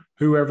or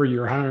whoever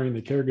you're hiring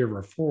the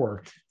caregiver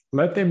for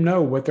let them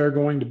know what they're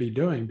going to be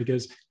doing,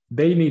 because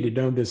they need to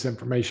know this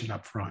information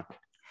up front.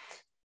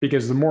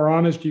 Because the more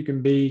honest you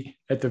can be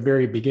at the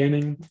very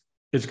beginning,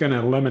 it's going to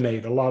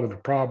eliminate a lot of the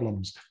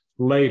problems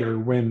later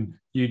when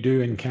you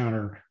do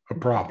encounter a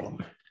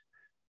problem.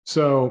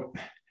 So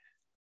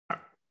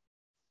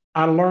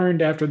I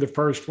learned after the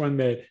first one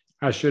that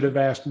I should have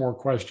asked more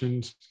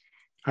questions.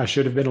 I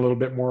should have been a little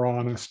bit more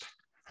honest.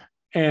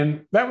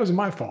 And that was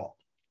my fault.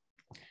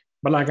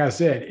 But like I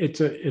said,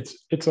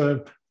 it's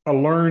a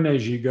learn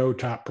as you go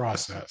type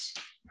process.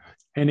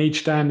 And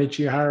each time that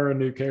you hire a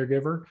new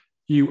caregiver,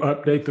 you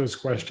update those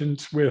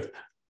questions with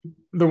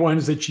the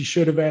ones that you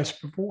should have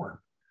asked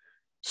before.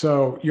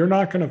 So you're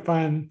not going to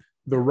find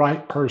the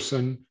right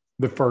person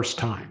the first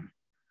time.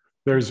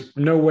 There's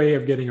no way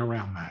of getting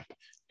around that.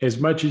 As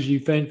much as you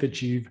think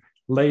that you've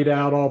laid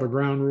out all the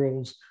ground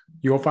rules,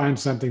 you'll find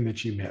something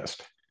that you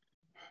missed.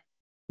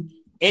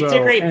 It's a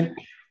great.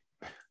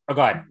 Oh,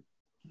 go ahead.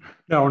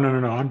 No,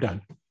 I'm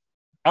done.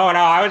 Oh, no,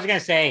 I was going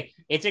to say,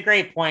 it's a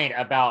great point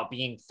about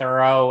being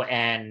thorough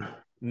and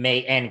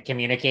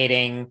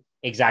communicating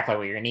exactly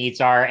what your needs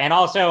are. And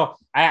also,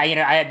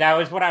 that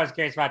was what I was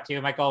curious about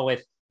too, Michael,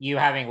 with you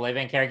having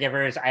live-in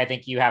caregivers. I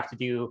think you have to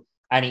do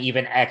an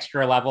even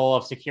extra level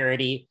of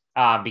security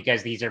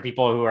because these are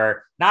people who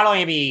are not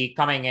only be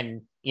coming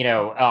and,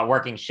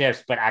 working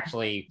shifts, but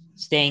actually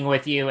staying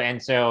with you.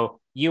 And so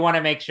you want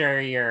to make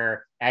sure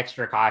you're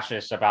extra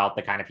cautious about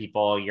the kind of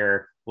people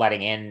you're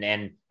letting in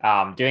and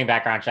doing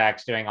background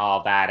checks, doing all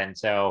of that. And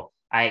so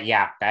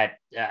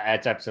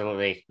that's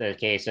absolutely the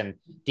case. And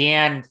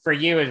Deanne, for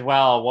you as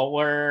well,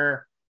 what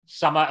are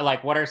some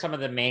of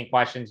the main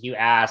questions you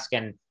ask?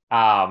 And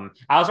I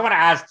also want to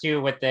ask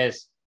too with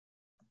this,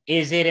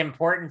 is it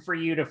important for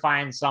you to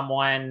find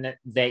someone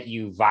that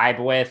you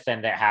vibe with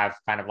and that have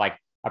kind of like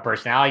a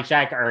personality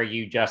check, or are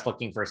you just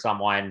looking for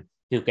someone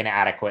who can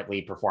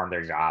adequately perform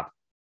their job?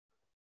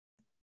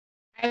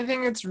 I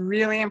think it's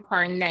really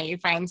important that you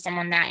find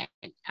someone that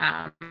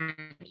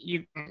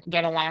you can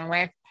get along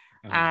with.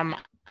 I've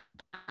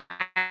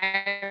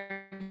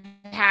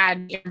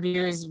had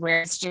interviews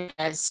where it's just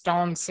a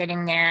stone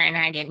sitting there and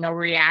I get no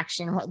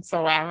reaction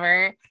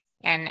whatsoever.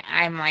 And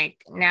I'm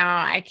like, now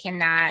I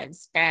cannot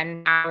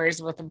spend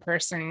hours with a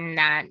person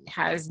that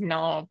has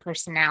no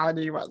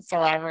personality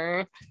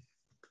whatsoever.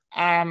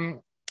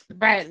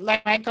 But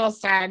like Michael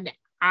said,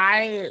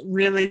 I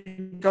really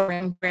go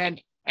into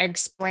it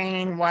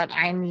explaining what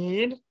I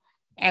need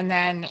and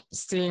then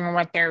seeing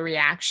what their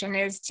reaction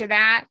is to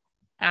that.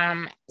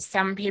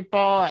 Some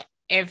people,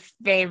 if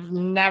they've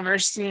never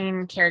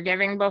seen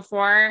caregiving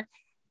before,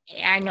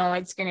 I know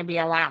it's going to be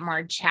a lot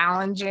more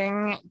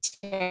challenging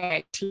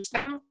to teach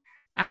them.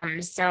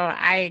 So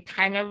I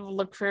kind of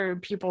look for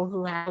people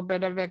who have a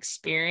bit of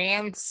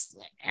experience,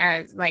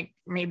 as like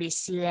maybe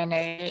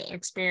CNA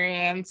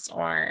experience,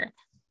 or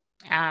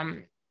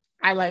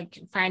I like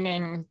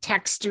finding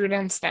tech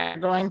students that are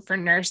going for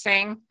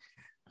nursing.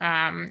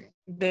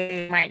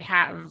 They might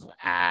have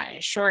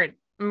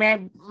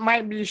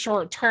might be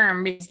short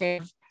term because they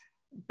have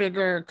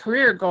bigger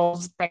career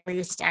goals, but at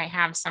least I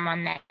have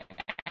someone that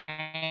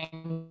I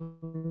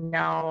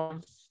know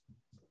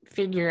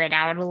figure it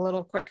out a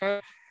little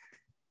quicker.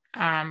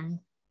 But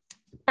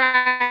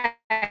I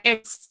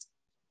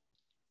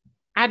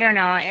don't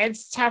know,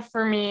 it's tough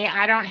for me.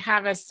 I don't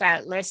have a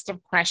set list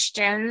of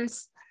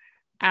questions.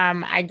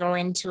 I go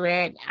into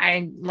it,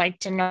 I like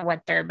to know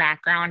what their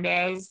background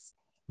is,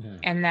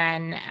 and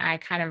then I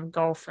kind of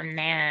go from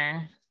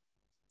there.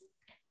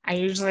 I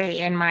usually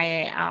in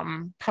my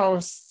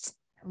posts,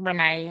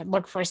 when I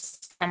look for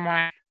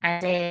someone, I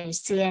say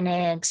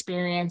CNA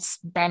experience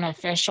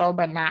beneficial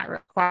but not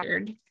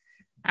required.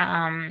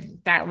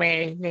 That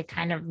way they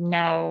kind of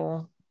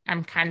know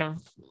I'm kind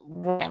of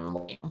what I'm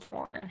looking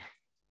for.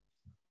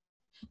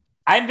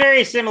 I'm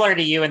very similar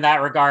to you in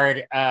that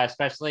regard,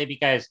 especially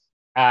because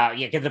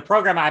because the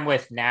program I'm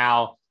with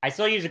now, I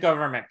still use a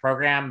government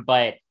program,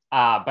 but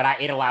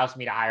it allows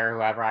me to hire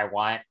whoever I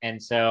want.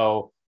 And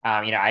so,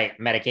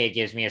 Medicaid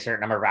gives me a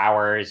certain number of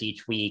hours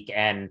each week,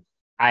 and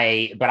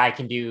I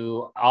can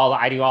do all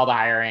the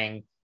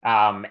hiring.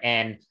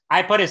 And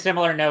I put a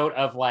similar note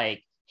of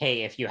like,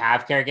 hey, if you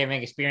have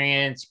caregiving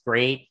experience,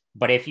 great.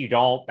 But if you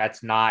don't,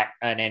 that's not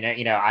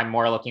I'm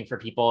more looking for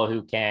people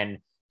who can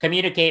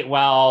communicate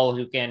well,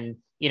 who can,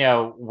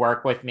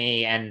 work with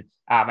me. And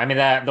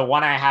the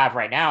one I have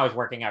right now is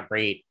working out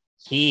great.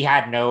 He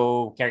had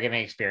no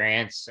caregiving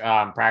experience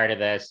prior to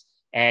this,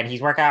 and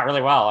he's working out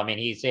really well. I mean,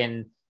 he's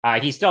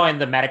still in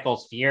the medical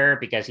sphere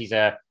because he's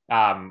a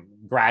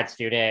grad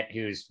student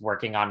who's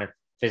working on a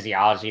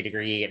physiology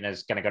degree and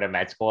is going to go to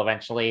med school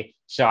eventually.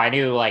 So I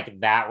knew like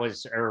that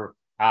was a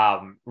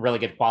really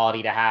good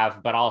quality to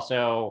have. But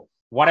also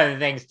one of the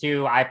things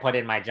too I put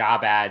in my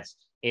job ads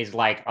is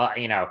like,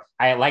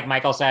 I, like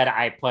Michael said,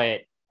 I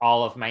put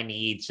all of my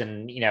needs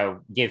and,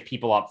 give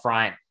people up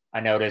front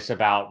a notice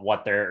about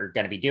what they're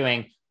going to be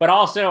doing. But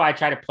also I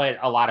try to put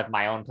a lot of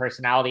my own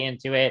personality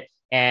into it.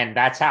 And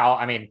that's how,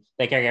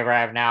 the caregiver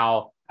I have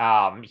now,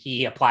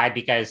 he applied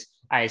because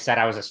I said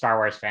I was a Star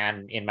Wars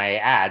fan in my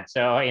ad.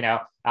 So,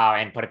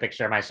 and put a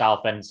picture of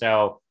myself. And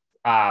so,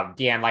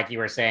 Deanne, like you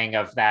were saying,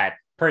 of that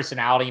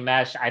personality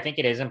mesh, I think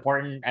it is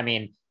important. I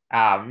mean,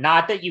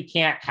 not that you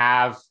can't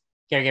have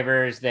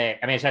caregivers that,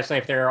 I mean, especially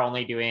if they're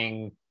only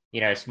doing,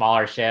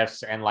 smaller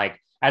shifts, and like,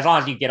 as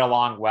long as you get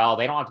along well,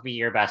 they don't have to be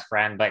your best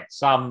friend, but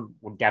some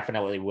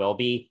definitely will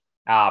be.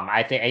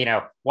 I think,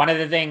 one of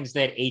the things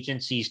that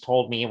agencies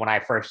told me when I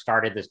first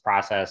started this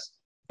process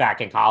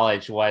back in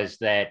college was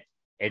that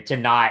to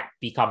not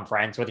become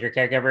friends with your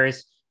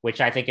caregivers,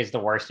 which I think is the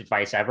worst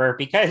advice ever,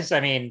 because I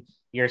mean,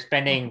 you're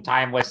spending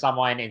time with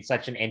someone in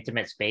such an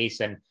intimate space,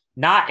 and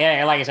not,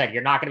 like I said,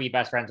 you're not going to be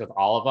best friends with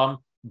all of them.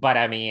 But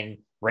I mean,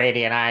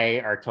 Randy and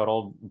I are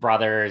total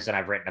brothers, and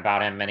I've written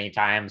about him many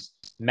times,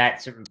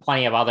 met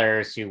plenty of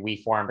others who we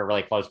formed a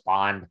really close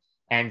bond.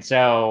 And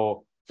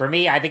so for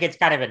me, I think it's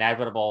kind of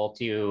inevitable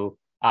to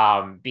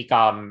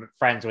become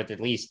friends with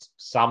at least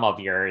some of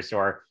yours,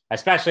 or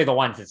especially the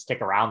ones that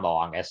stick around the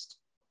longest.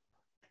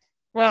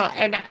 Well,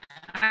 and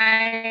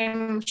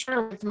I'm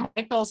sure with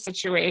Michael's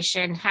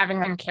situation,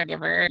 having a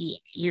caregiver,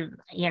 you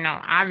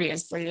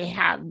obviously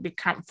have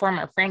become form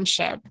a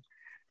friendship.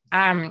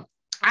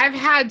 I've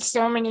had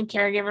so many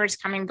caregivers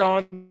come and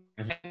go.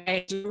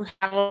 I do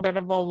have a bit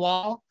of a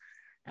wall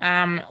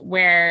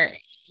where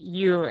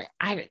you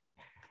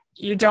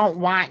don't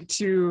want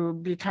to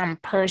become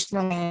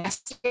personally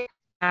invested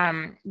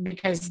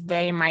because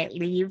they might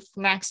leave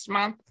next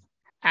month.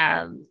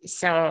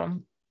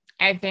 So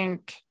I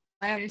think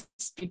because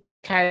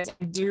I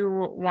do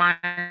want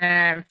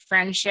a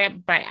friendship,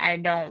 but I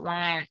don't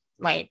want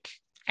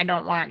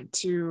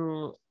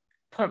to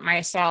put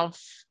myself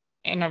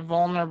in a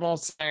vulnerable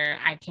where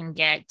I can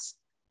get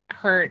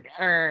hurt,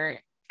 or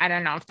I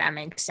don't know if that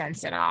makes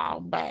sense at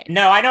all. But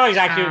no, I know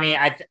exactly what you mean.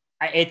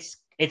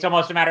 It's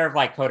almost a matter of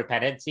like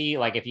codependency.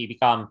 Like if you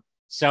become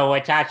so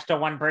attached to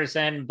one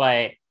person,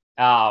 but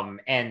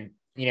and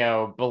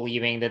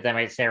believing that they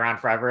might stay around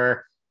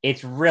forever,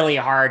 it's really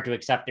hard to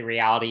accept the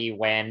reality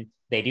when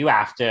they do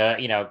have to,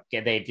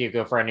 they do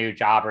go for a new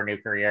job or new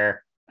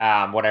career,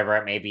 whatever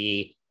it may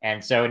be.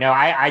 And so, no,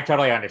 I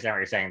totally understand what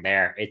you're saying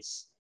there.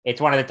 It's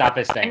one of the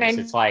toughest things.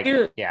 It's like,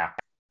 yeah.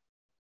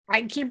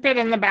 I keep it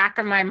in the back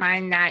of my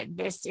mind that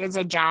this is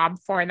a job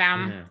for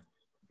them.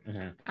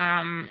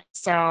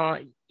 So,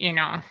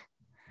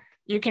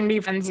 you can be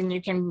friends and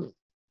you can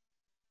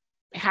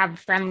have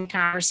friendly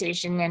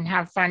conversation and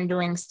have fun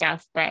doing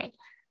stuff, but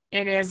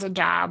it is a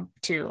job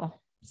too.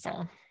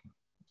 So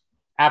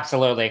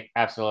absolutely.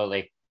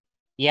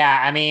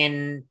 Yeah, I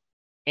mean,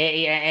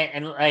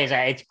 and like I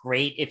said, it's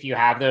great if you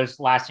have those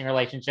lasting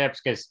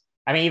relationships, because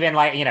I mean, even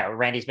like,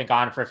 Randy's been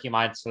gone for a few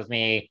months with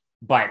me,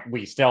 but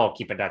we still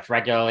keep in touch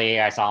regularly.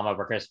 I saw him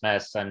over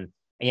Christmas, and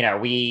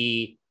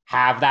we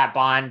have that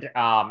bond.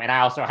 And I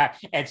also have,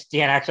 it's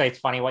Dan, actually, it's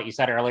funny what you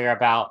said earlier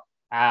about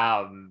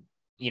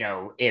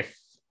if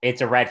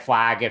it's a red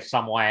flag if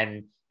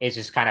someone is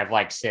just kind of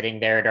like sitting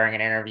there during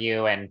an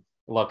interview and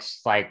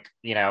looks like,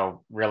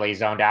 really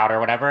zoned out or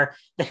whatever.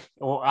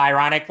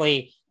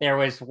 Ironically, there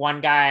was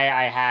one guy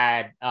I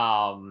had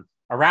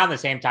around the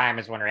same time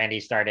as when Randy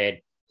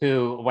started,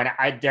 who, when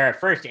their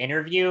first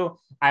interview,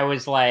 I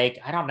was like,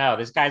 I don't know,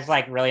 this guy's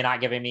like really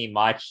not giving me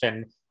much,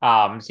 and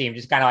seemed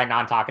just kind of like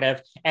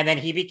non-talkative. And then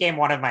he became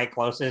one of my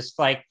closest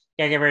like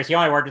caregivers. He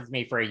only worked with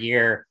me for a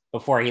year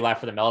before he left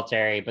for the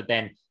military, but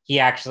then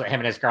him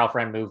and his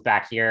girlfriend moved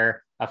back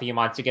here a few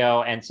months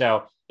ago. And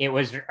so it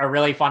was a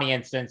really funny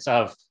instance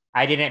of,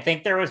 I didn't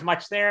think there was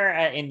much there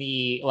in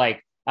the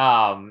like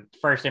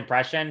first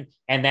impression.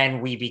 And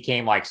then we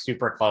became like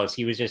super close.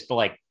 He was just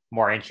like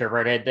more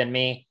introverted than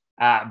me.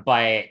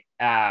 But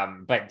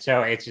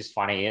so it's just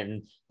funny.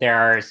 And there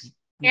are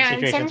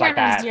situations like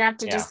that. You have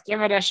to just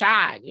give it a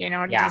shot,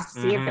 to just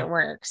see if it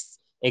works.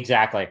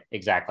 Exactly.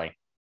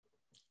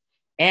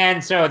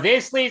 And so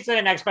this leads to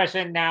the next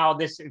question. Now,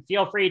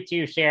 feel free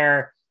to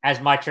share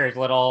as much or as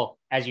little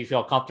as you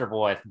feel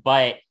comfortable with,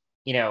 but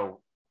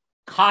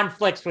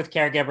conflicts with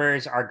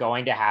caregivers are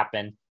going to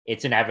happen.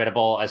 It's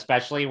inevitable,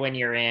 especially when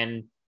you're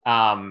in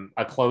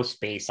a close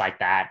space like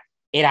that.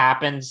 It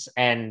happens,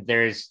 and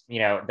there's,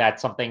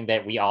 that's something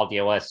that we all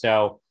deal with.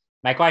 So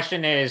my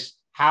question is,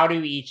 how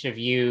do each of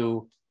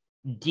you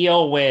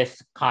deal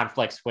with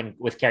conflicts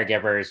with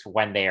caregivers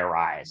when they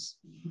arise?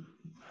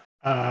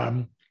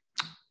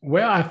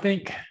 Well, I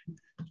think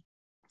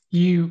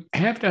you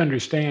have to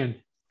understand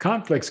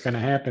conflict's going to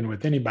happen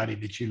with anybody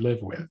that you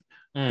live with.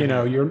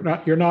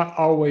 You're not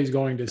always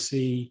going to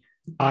see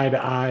eye to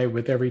eye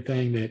with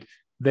everything that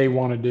they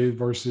want to do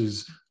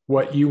versus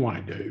what you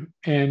want to do.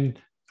 And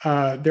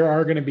there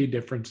are going to be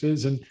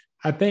differences. And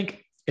I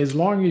think as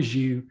long as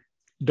you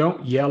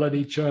don't yell at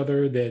each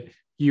other, that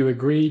you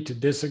agree to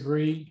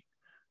disagree,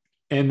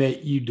 and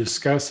that you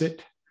discuss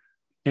it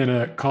in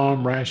a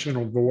calm,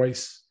 rational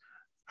voice.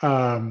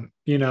 There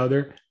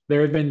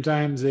have been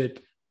times that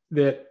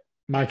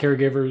my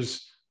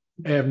caregivers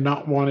have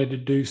not wanted to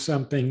do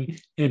something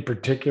in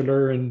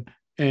particular,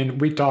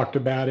 and we talked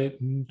about it,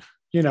 and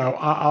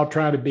I'll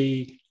try to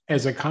be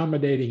as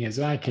accommodating as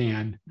I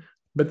can,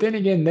 But then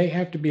again, they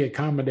have to be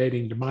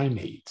accommodating to my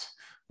needs.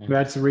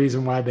 That's the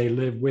reason why they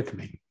live with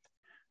me.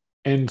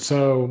 And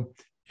so,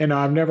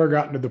 I've never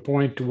gotten to the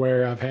point to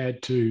where I've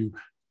had to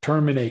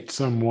terminate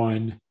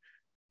someone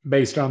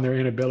based on their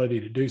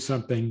inability to do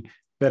something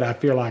that I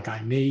feel like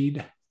I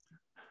need.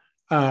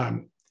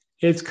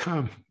 It's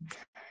come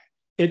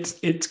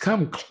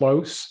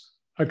close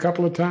a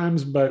couple of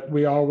times, but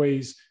we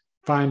always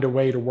find a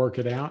way to work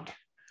it out.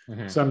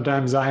 Mm-hmm.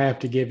 Sometimes I have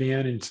to give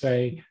in and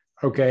say,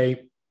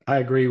 okay, I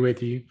agree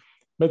with you.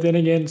 But then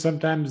again,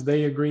 sometimes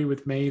they agree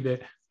with me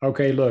that,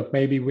 okay, look,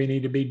 maybe we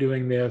need to be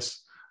doing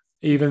this,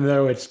 even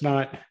though it's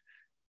not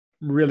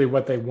really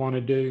what they want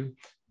to do,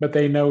 but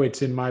they know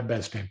it's in my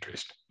best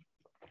interest.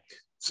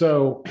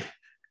 So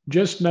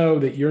just know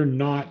that you're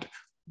not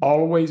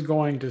always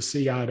going to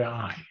see eye to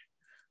eye.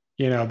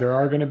 There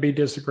are going to be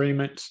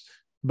disagreements,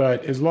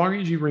 but as long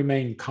as you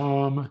remain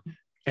calm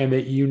and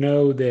that you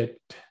know that,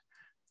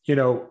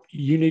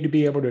 you need to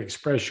be able to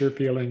express your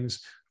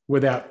feelings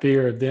without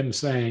fear of them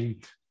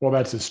saying, well,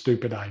 that's a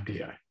stupid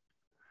idea.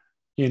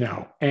 And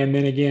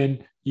then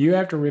again, you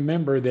have to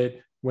remember that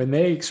when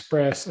they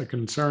express a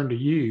concern to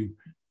you,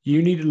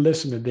 you need to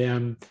listen to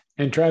them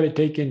and try to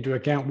take into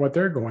account what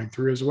they're going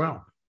through as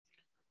well.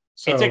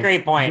 So, it's a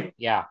great point.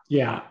 Yeah.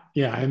 Yeah.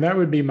 And that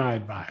would be my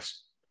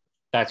advice.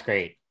 That's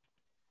great.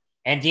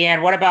 And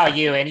Deanne, what about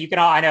you? And you can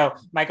I know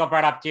Michael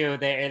brought up too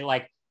that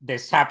like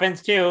this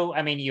happens too.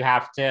 I mean, you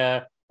have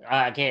to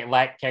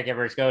let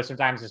caregivers go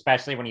sometimes,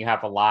 especially when you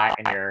have a lot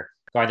and you're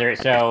going through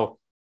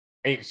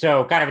it.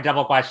 So kind of a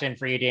double question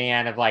for you,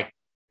 Deanne, of like,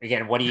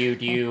 again, what do you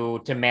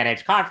do to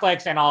manage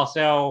conflicts? And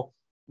also,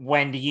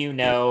 when do you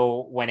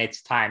know when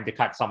it's time to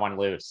cut someone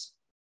loose?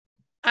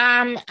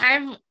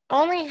 I've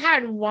only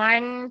had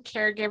one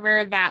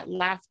caregiver that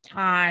left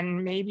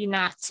on maybe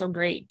not so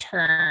great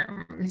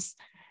terms.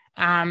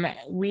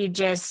 We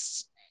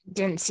just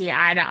didn't see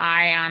eye to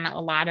eye on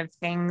a lot of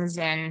things,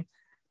 and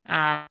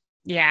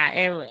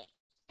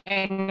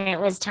it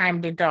was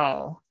time to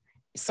go.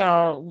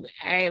 So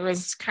it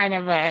was kind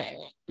of a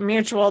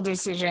mutual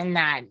decision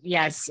that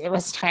yes, it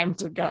was time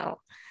to go.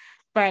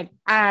 But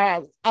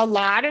a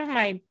lot of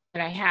that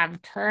I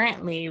have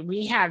currently,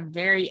 we have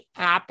very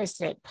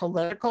opposite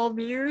political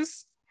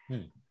views,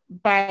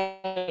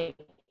 but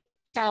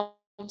to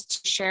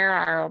share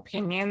our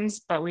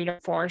opinions, but we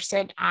don't force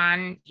it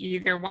on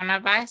either one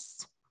of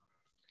us.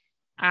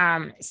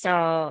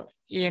 So,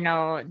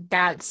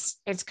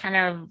 it's kind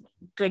of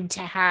good to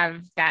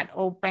have that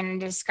open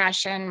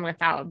discussion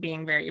without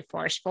being very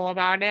forceful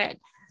about it.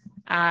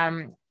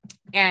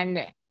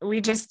 And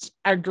we just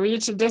agree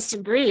to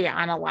disagree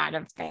on a lot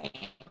of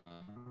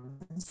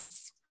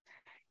things.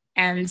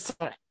 And so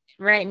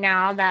right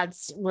now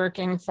that's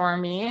working for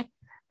me.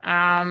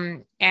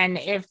 And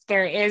if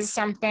there is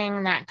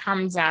something that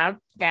comes up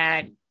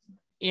that,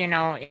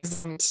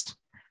 isn't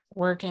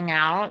working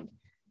out,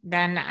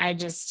 then I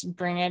just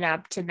bring it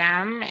up to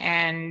them,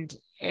 and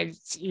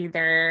it's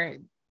either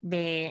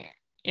they,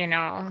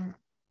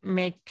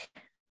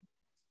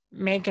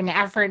 make an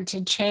effort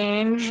to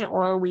change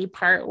or we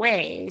part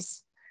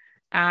ways.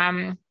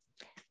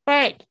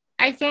 But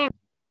I think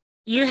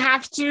you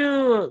have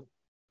to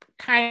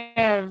kind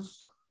of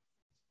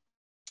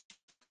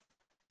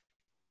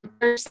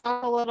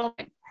yourself a little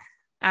bit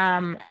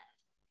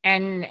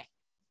and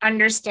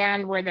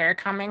understand where they're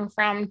coming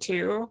from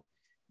too.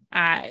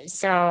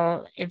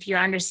 So if you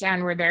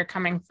understand where they're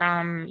coming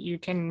from, you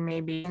can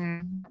maybe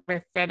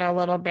with it a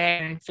little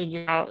bit and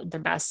figure out the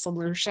best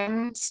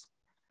solutions.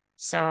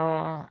 So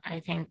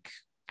I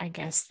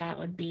guess that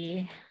would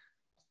be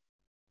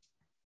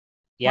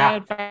my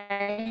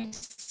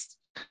advice.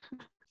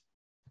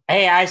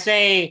 Hey, I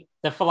say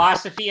the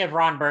philosophy of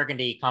Ron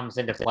Burgundy comes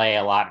into play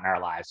a lot in our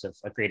lives of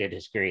agree to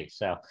disagree.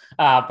 So,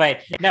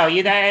 but no,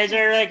 that is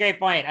a really great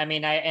point. I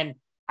mean,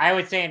 I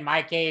would say in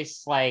my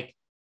case, like,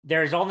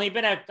 there's only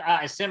been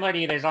similar to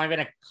you, there's only been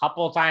a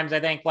couple times, I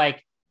think,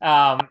 like,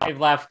 I've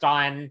left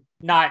on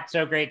not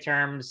so great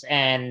terms.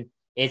 And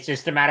it's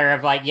just a matter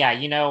of like,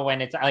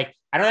 when it's like,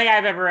 I don't think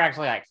I've ever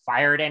actually like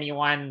fired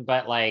anyone,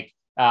 but like,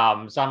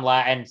 some,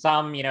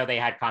 they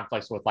had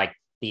conflicts with like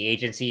the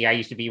agency I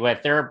used to be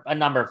with. There are a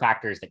number of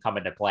factors that come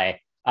into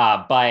play.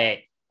 But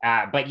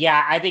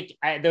yeah, I think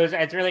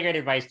it's really great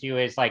advice too,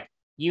 is like,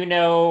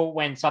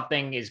 when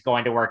something is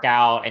going to work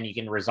out and you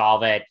can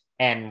resolve it,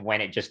 and when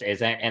it just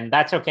isn't, and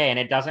that's okay. And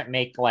it doesn't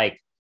make like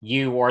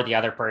you or the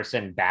other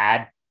person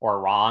bad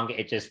or wrong.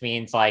 It just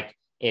means like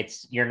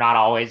you're not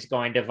always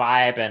going to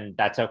vibe, and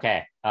that's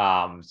okay.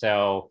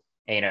 So,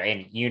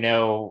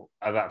 and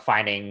about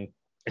finding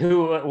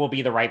who will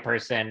be the right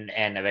person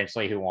and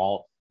eventually who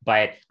won't.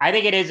 But I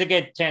think it is a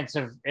good chance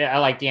of,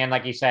 like Dan,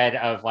 like you said,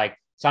 of like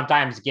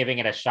sometimes giving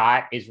it a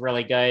shot is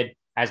really good,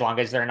 as long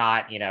as they're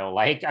not,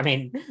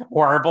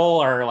 horrible,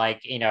 or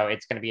like,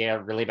 it's going to be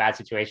a really bad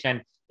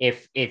situation.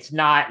 If it's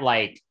not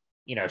like,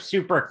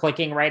 super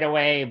clicking right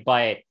away,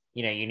 but,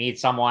 you need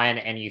someone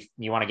and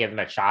you want to give them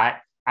a shot,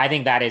 I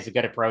think that is a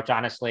good approach,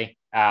 honestly,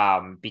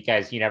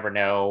 because you never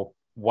know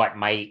what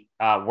might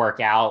work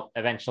out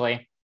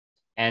eventually.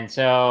 And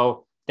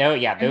so Though,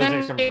 yeah, And those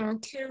are some. then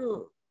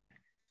too,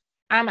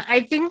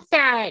 I think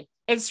that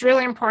it's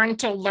really important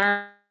to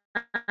learn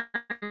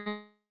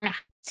how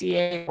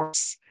it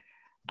works.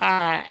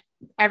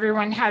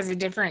 Everyone has a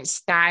different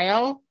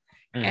style.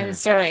 And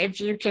so if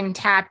you can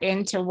tap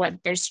into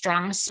what their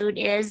strong suit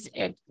is,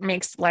 it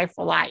makes life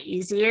a lot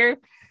easier.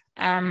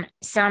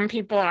 Some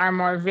people are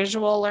more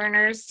visual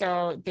learners,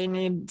 so they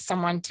need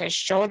someone to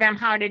show them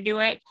how to do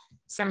it.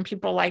 Some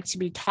people like to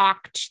be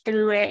talked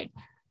through it.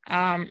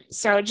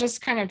 So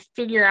just kind of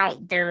figure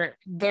out their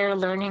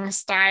learning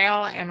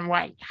style and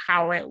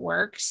how it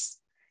works.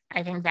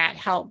 I think that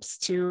helps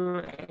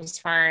too, as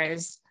far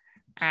as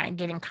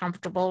getting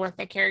comfortable with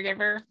the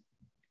caregiver.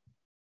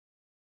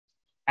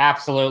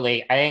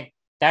 Absolutely. I think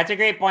that's a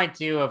great point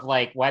too, of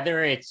like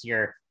whether it's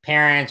your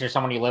parents or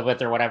someone you live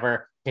with or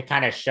whatever, to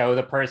kind of show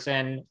the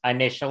person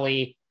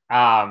initially.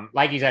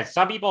 Like you said,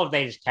 some people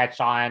they just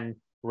catch on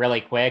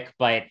really quick,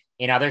 but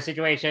in other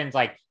situations,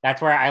 like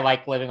that's where I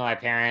like living with my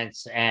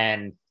parents.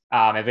 And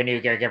if a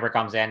new caregiver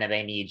comes in and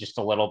they need just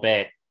a little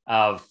bit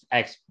of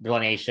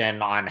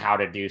explanation on how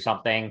to do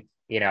something,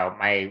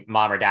 my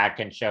mom or dad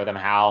can show them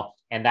how,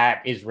 and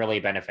that is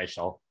really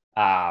beneficial.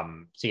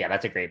 So yeah,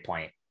 that's a great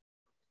point.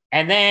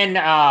 And then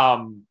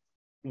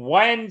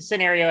one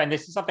scenario, and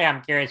this is something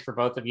I'm curious for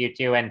both of you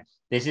too, and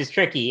this is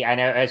tricky, I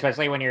know,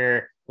 especially when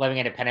you're living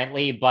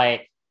independently,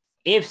 but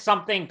if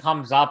something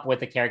comes up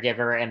with a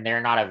caregiver and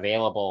they're not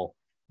available,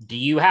 do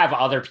you have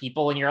other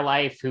people in your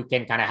life who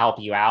can kind of help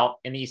you out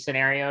in these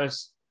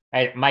scenarios?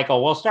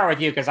 Michael, we'll start with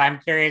you because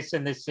I'm curious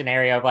in this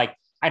scenario of like,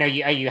 I know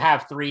you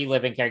have 3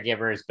 living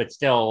caregivers, but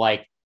still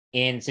like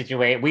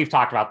we've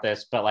talked about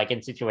this, but like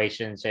in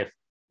situations if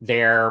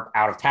they're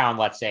out of town,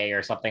 let's say,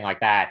 or something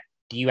like that,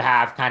 do you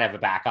have kind of a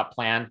backup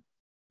plan?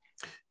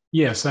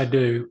 Yes, I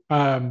do.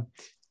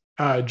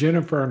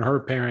 Jennifer and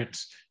her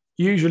parents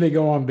usually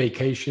go on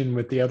vacation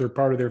with the other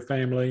part of their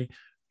family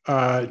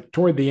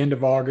toward the end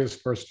of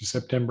August, 1st of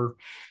September.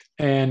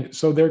 And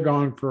so they're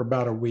gone for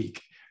about a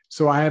week.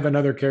 So I have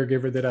another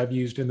caregiver that I've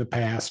used in the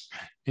past,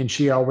 and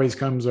she always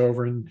comes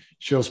over and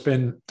she'll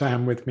spend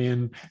time with me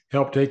and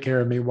help take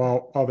care of me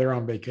while they're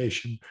on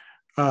vacation.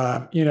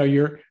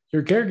 Your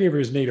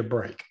caregivers need a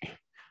break.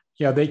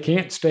 Yeah, they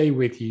can't stay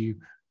with you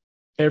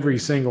every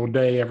single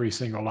day, every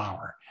single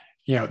hour.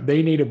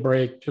 They need a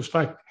break, just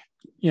like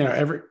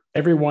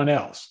everyone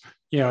else.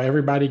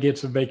 Everybody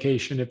gets a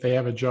vacation if they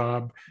have a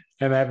job,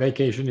 and that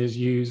vacation is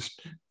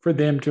used for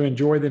them to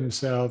enjoy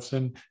themselves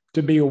and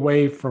to be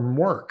away from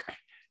work.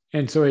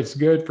 And so it's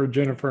good for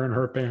Jennifer and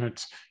her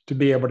parents to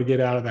be able to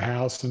get out of the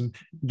house and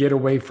get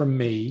away from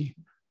me.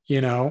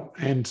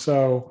 And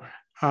so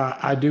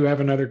I do have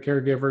another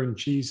caregiver, and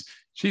she's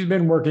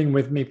been working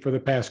with me for the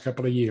past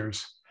couple of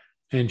years,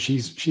 and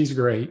she's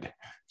great.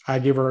 I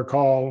give her a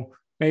call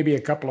maybe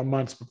a couple of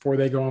months before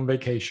they go on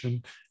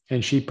vacation,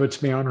 and she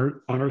puts me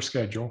on her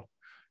schedule.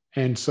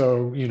 And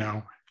so,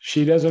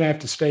 she doesn't have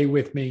to stay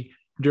with me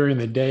during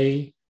the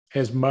day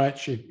as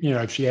much,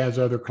 if she has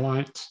other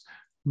clients,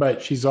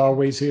 but she's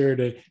always here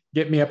to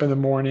get me up in the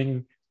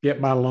morning, get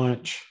my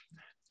lunch,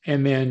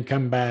 and then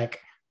come back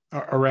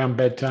around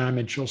bedtime,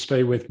 and she'll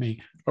stay with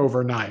me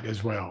overnight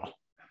as well.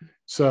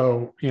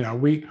 So,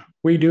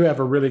 we do have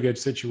a really good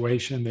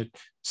situation that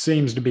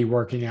seems to be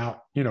working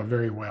out,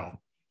 very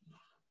well.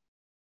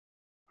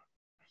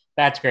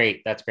 That's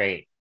great. That's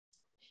great.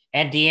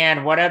 And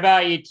Deanne, what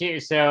about you too?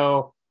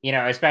 So,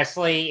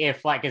 especially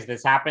if like, as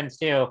this happens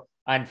too,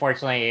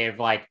 unfortunately, if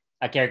like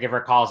a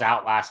caregiver calls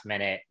out last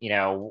minute, do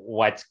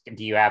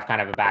you have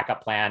kind of a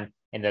backup plan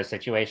in those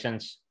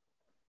situations?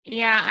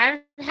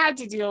 Yeah, I've had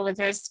to deal with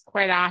this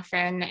quite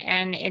often,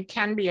 and it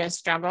can be a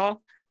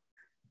struggle.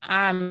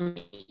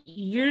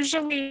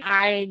 Usually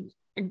I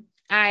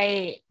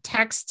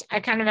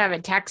kind of have a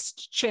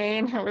text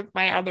chain with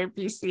my other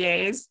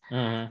PCAs.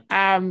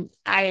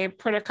 I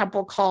put a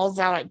couple calls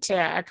out to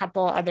a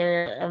couple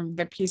other of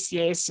the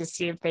PCAs to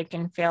see if they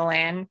can fill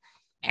in.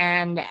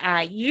 And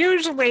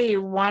usually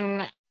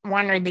one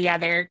or the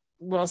other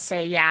will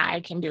say, yeah, I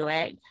can do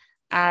it.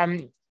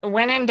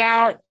 When in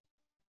doubt,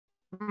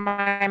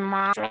 my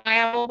mom's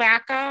reliable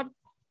backup.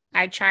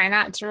 I try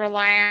not to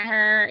rely on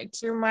her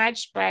too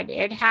much, but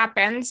it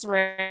happens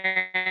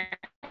where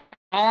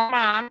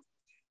mom.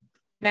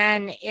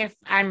 Then if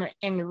I'm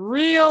in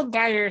real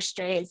dire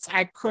straits,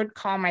 I could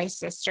call my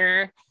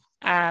sister.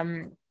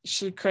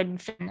 She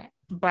could,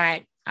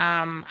 but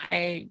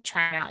I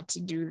try not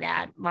to do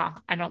that.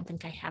 Well, I don't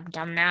think I have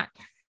done that.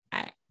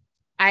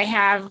 I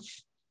have,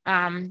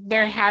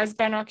 there has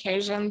been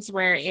occasions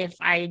where if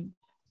I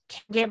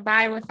can get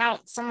by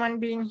without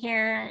someone being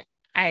here,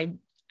 I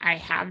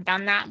have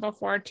done that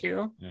before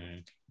too.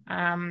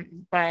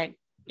 But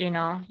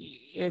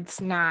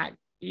it's not,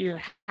 you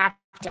have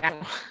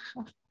to.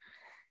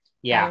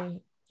 Yeah.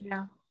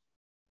 Yeah.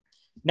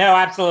 No,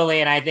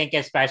 absolutely. And I think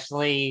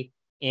especially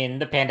in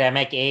the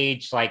pandemic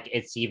age, like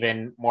it's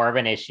even more of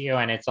an issue.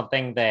 And it's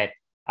something that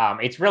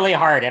it's really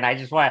hard. And I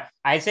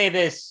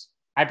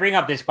bring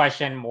up this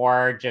question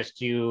more just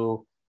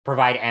to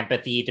provide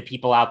empathy to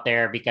people out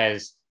there,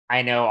 because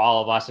I know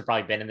all of us have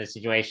probably been in this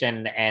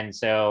situation. And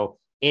so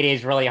it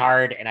is really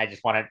hard. And I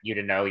just wanted you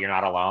to know you're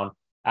not alone.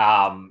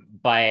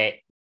 But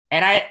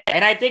and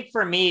I think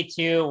for me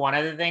too, one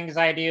of the things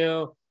I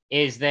do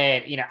is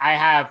that, I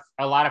have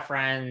a lot of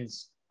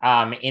friends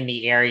in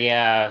the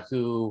area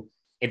who,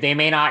 if they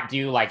may not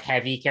do like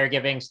heavy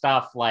caregiving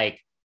stuff,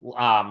 like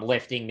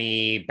lifting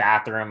me,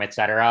 bathroom,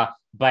 etc.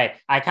 But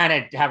I kind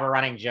of have a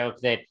running joke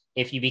that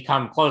if you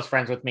become close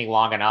friends with me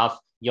long enough,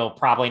 you'll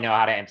probably know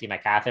how to empty my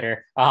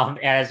catheter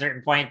at a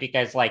certain point,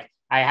 because like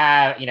I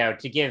have,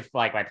 to give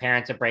like my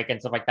parents a break and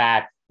stuff like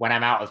that when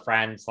I'm out with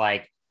friends,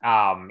 like,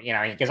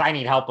 because I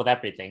need help with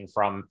everything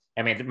from,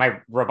 my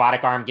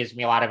robotic arm gives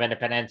me a lot of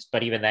independence,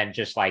 but even then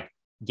just like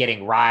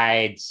getting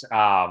rides,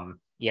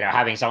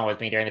 having someone with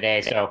me during the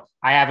day. So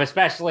I have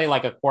especially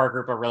like a core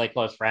group of really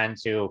close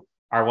friends who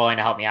are willing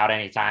to help me out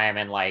anytime.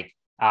 And like,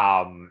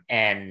 and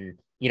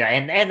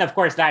of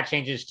course that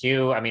changes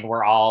too.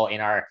 We're all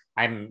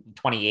I'm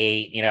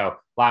 28, a lot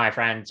of my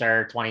friends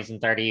are 20s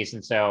and 30s.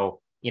 And so,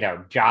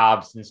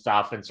 jobs and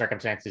stuff and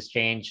circumstances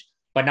change,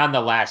 but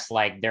nonetheless,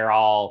 like they're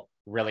all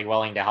really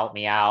willing to help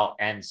me out.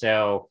 And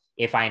so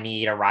if I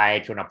need a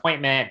ride to an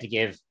appointment to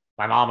give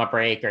my mom a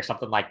break or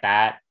something like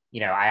that,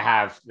 I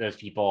have those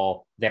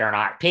people that are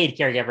not paid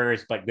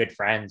caregivers, but good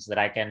friends that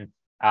I can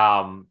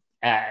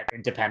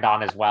depend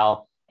on as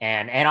well.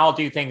 And I'll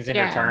do things in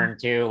return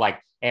too. Like,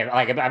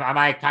 I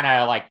might kind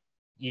of like,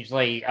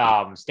 usually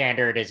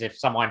standard is if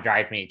someone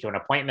drives me to an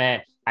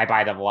appointment, I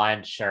buy them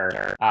lunch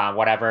or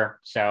whatever.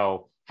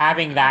 So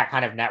having that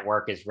kind of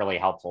network is really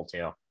helpful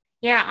too.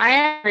 Yeah, I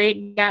have a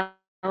great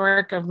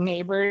network of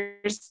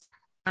neighbors.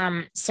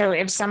 So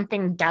if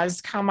something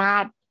does come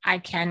up, I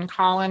can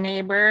call a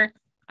neighbor.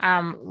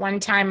 One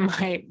time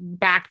my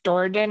back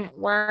door didn't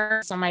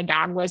work, so my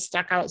dog was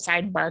stuck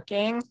outside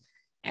barking,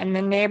 and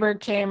the neighbor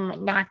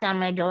came, knocked on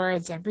my door.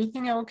 Is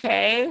everything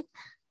okay?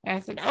 And I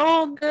said,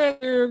 oh,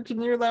 good.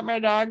 Can you let my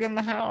dog in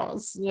the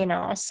house?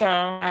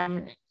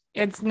 So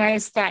it's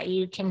nice that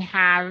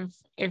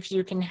if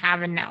you can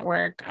have a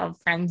network of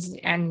friends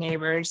and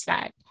neighbors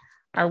that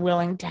are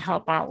willing to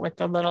help out with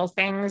the little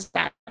things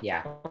that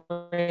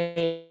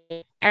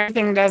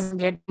everything doesn't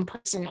get in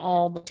person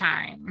all the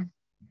time.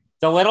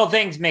 The little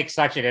things make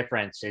such a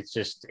difference.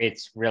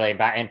 It's really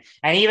bad.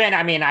 And even,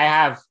 I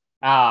have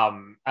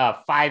a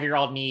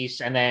 5-year-old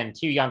niece and then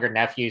 2 younger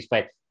nephews,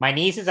 but my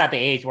niece is at the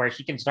age where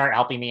she can start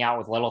helping me out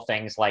with little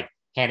things like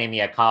handing me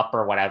a cup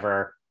or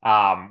whatever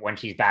when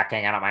she's back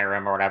hanging out at my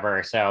room or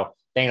whatever. So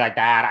things like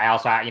that. I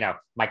also,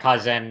 my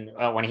cousin,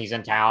 when he's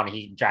in town,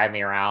 he drive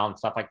me around,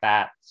 stuff like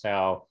that.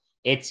 So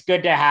it's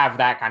good to have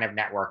that kind of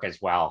network as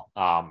well.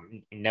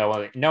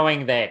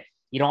 Knowing that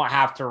you don't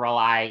have to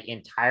rely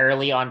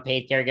entirely on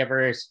paid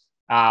caregivers.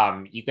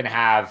 You can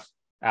have,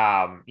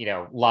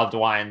 loved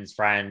ones,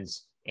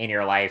 friends in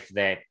your life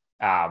that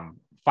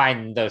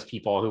find those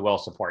people who will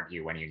support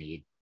you when you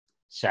need.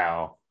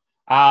 So,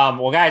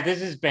 well, guys, this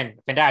has been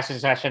a fantastic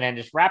session. And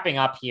just wrapping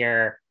up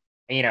here,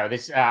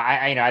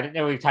 I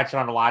know we've touched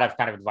on a lot of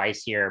kind of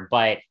advice here,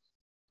 but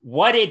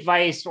what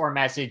advice or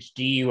message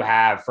do you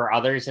have for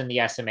others in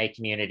the SMA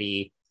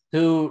community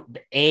who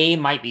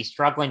might be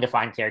struggling to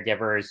find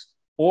caregivers,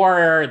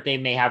 or they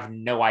may have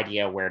no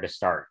idea where to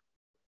start?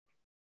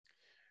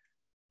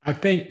 I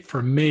think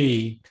for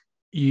me,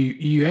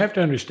 you have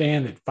to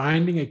understand that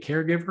finding a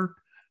caregiver,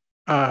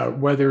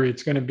 whether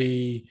it's going to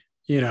be,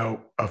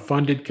 a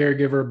funded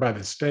caregiver by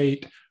the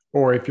state,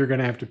 or if you're going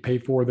to have to pay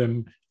for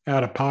them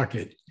out of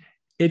pocket,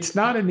 it's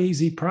not an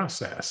easy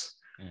process.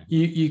 Mm-hmm.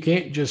 You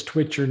can't just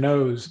twitch your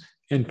nose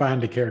and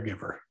find a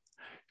caregiver.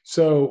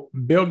 So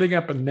building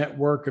up a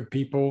network of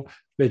people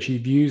that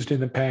you've used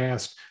in the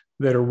past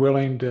that are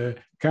willing to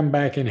come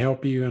back and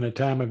help you in a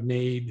time of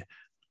need,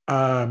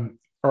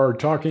 or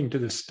talking to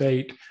the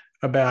state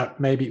about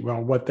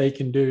what they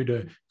can do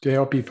to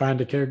help you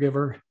find a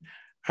caregiver.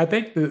 I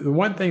think the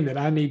one thing that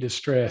I need to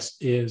stress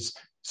is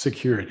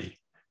security.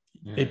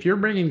 Mm-hmm. If you're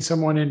bringing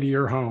someone into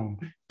your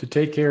home to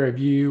take care of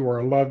you or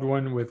a loved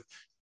one with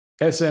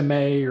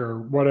SMA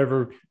or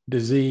whatever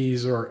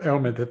disease or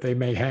ailment that they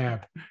may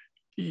have,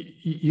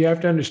 you have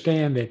to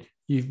understand that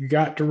you've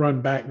got to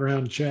run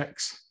background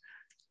checks,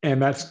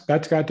 and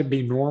that's got to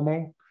be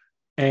normal.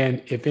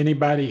 And if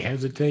anybody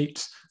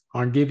hesitates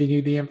on giving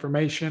you the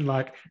information,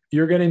 like,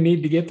 you're going to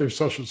need to get their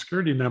social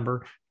security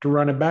number to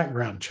run a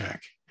background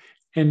check.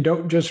 And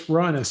don't just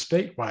run a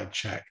statewide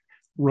check,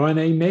 run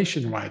a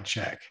nationwide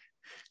check.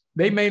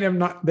 They may have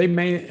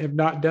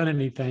not done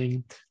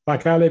anything.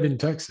 Like, I live in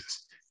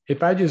Texas.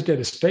 If I just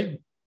did a state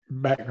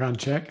background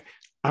check,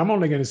 I'm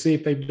only going to see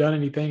if they've done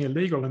anything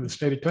illegal in the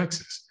state of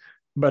Texas.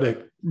 But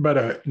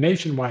a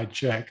nationwide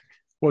check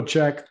will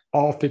check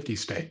all 50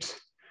 states.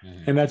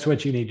 Mm-hmm. And that's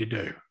what you need to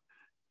do.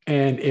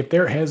 And if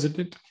they're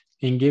hesitant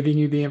in giving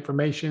you the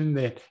information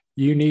that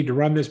you need to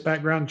run this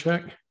background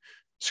check,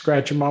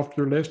 scratch them off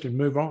your list and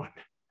move on.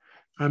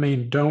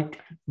 Don't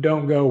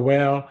go,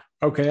 well,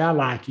 okay, I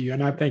like you,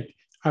 and I think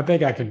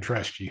I can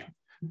trust you.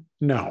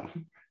 No,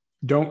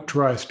 don't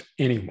trust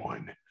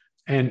anyone.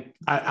 And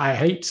I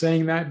hate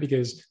saying that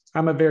because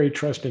I'm a very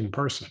trusting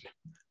person.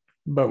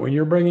 But when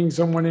you're bringing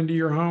someone into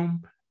your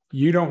home,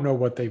 you don't know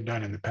what they've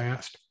done in the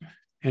past.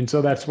 And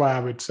so that's why I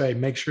would say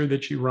make sure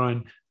that you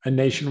run a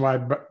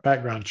nationwide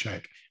background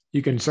check.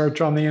 You can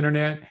search on the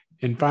internet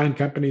and find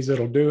companies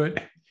that'll do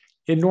it.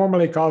 It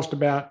normally costs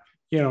about,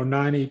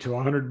 $90 to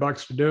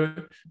 $100 to do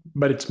it,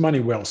 but it's money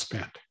well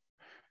spent.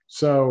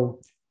 So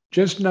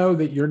just know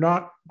that you're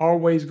not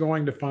always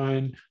going to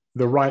find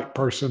the right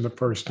person the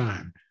first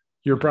time.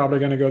 You're probably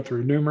going to go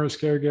through numerous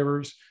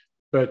caregivers,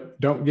 but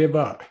don't give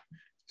up.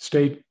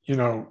 Stay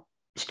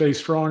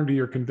strong to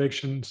your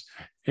convictions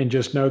and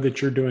just know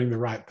that you're doing the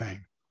right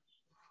thing.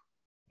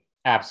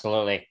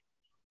 Absolutely.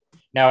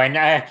 No, and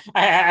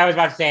I was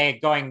about to say,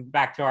 going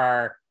back to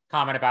our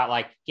comment about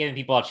like giving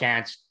people a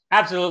chance,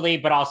 absolutely.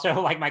 But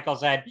also, like Michael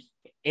said,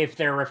 if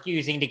they're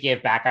refusing to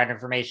give background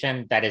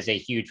information, that is a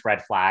huge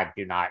red flag.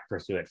 Do not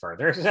pursue it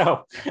further.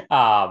 So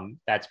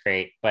that's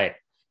great. But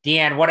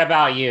Deanne, what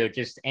about you?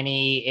 Just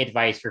any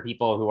advice for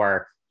people who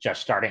are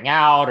just starting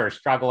out or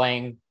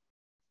struggling?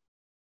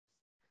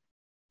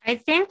 I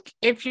think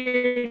if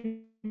you're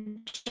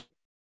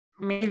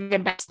maybe the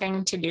best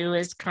thing to do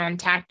is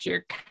contact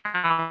your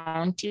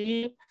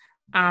county.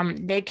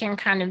 They can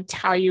kind of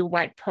tell you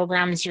what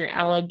programs you're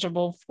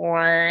eligible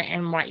for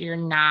and what you're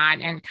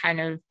not, and kind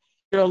of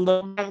do a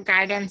little bit of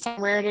guidance on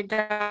where to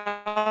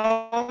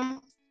go.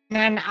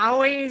 And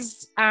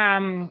always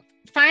find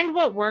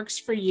what works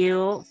for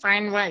you,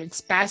 find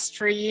what's best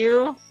for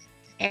you.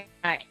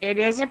 It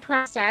is a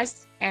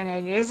process and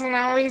it isn't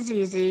always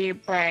easy,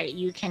 but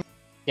you can.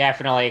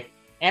 Definitely.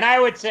 And I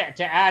would say,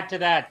 to add to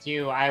that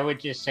too, I would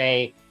just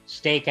say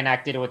stay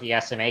connected with the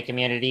SMA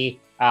community.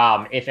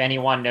 If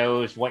anyone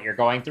knows what you're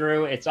going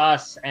through, it's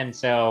us. And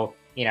so,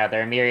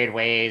 there are myriad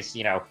ways,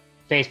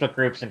 Facebook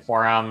groups and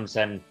forums.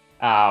 And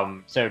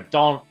so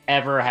don't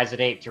ever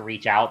hesitate to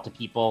reach out to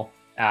people.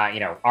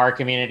 Our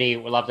community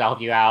would love to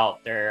help you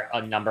out. There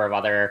are a number of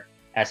other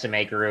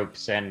SMA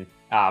groups and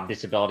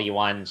disability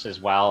ones as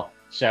well.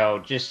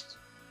 So just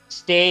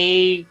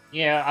stay,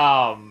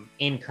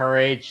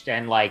 encouraged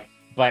and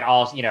but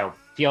also,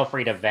 feel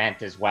free to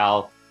vent as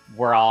well.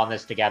 We're all in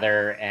this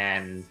together,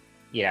 and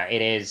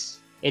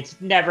it's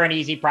never an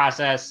easy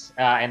process,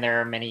 and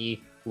there are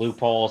many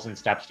loopholes and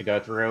steps to go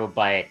through,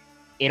 but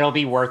it'll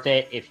be worth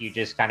it if you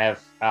just kind of,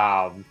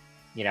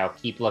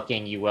 keep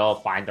looking. You will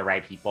find the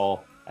right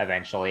people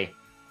eventually.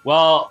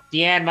 Well,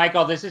 Deanne,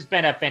 Michael, this has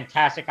been a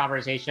fantastic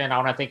conversation. I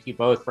want to thank you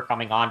both for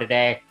coming on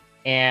today.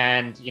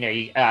 And,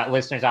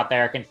 listeners out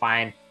there can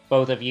find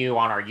both of you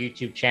on our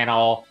YouTube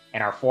channel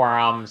and our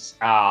forums.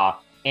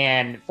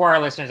 And for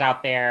our listeners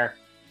out there,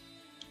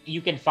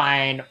 you can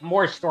find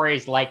more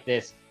stories like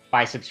this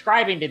by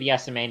subscribing to the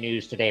SMA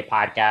News Today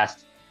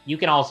podcast. You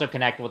can also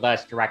connect with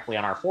us directly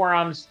on our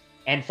forums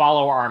and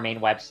follow our main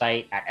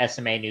website at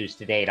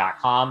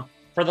smanewstoday.com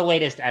for the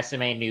latest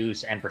SMA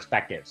news and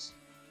perspectives.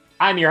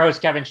 I'm your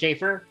host, Kevin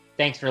Schaefer.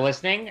 Thanks for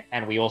listening,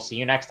 and we will see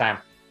you next time.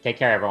 Take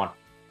care, everyone.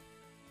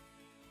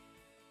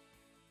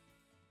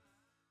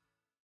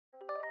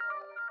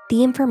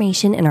 The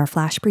information in our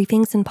flash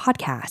briefings and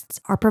podcasts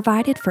are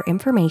provided for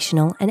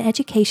informational and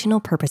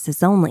educational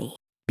purposes only.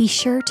 Be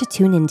sure to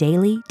tune in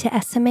daily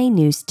to SMA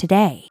News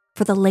Today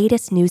for the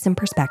latest news and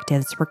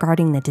perspectives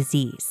regarding the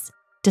disease.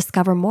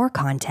 Discover more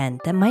content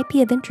that might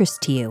be of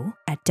interest to you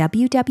at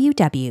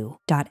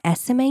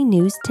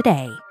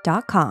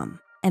www.smanewstoday.com,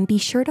 and be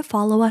sure to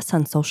follow us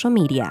on social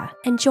media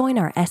and join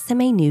our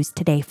SMA News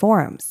Today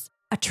forums,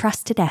 a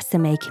trusted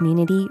SMA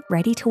community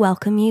ready to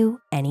welcome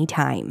you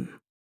anytime.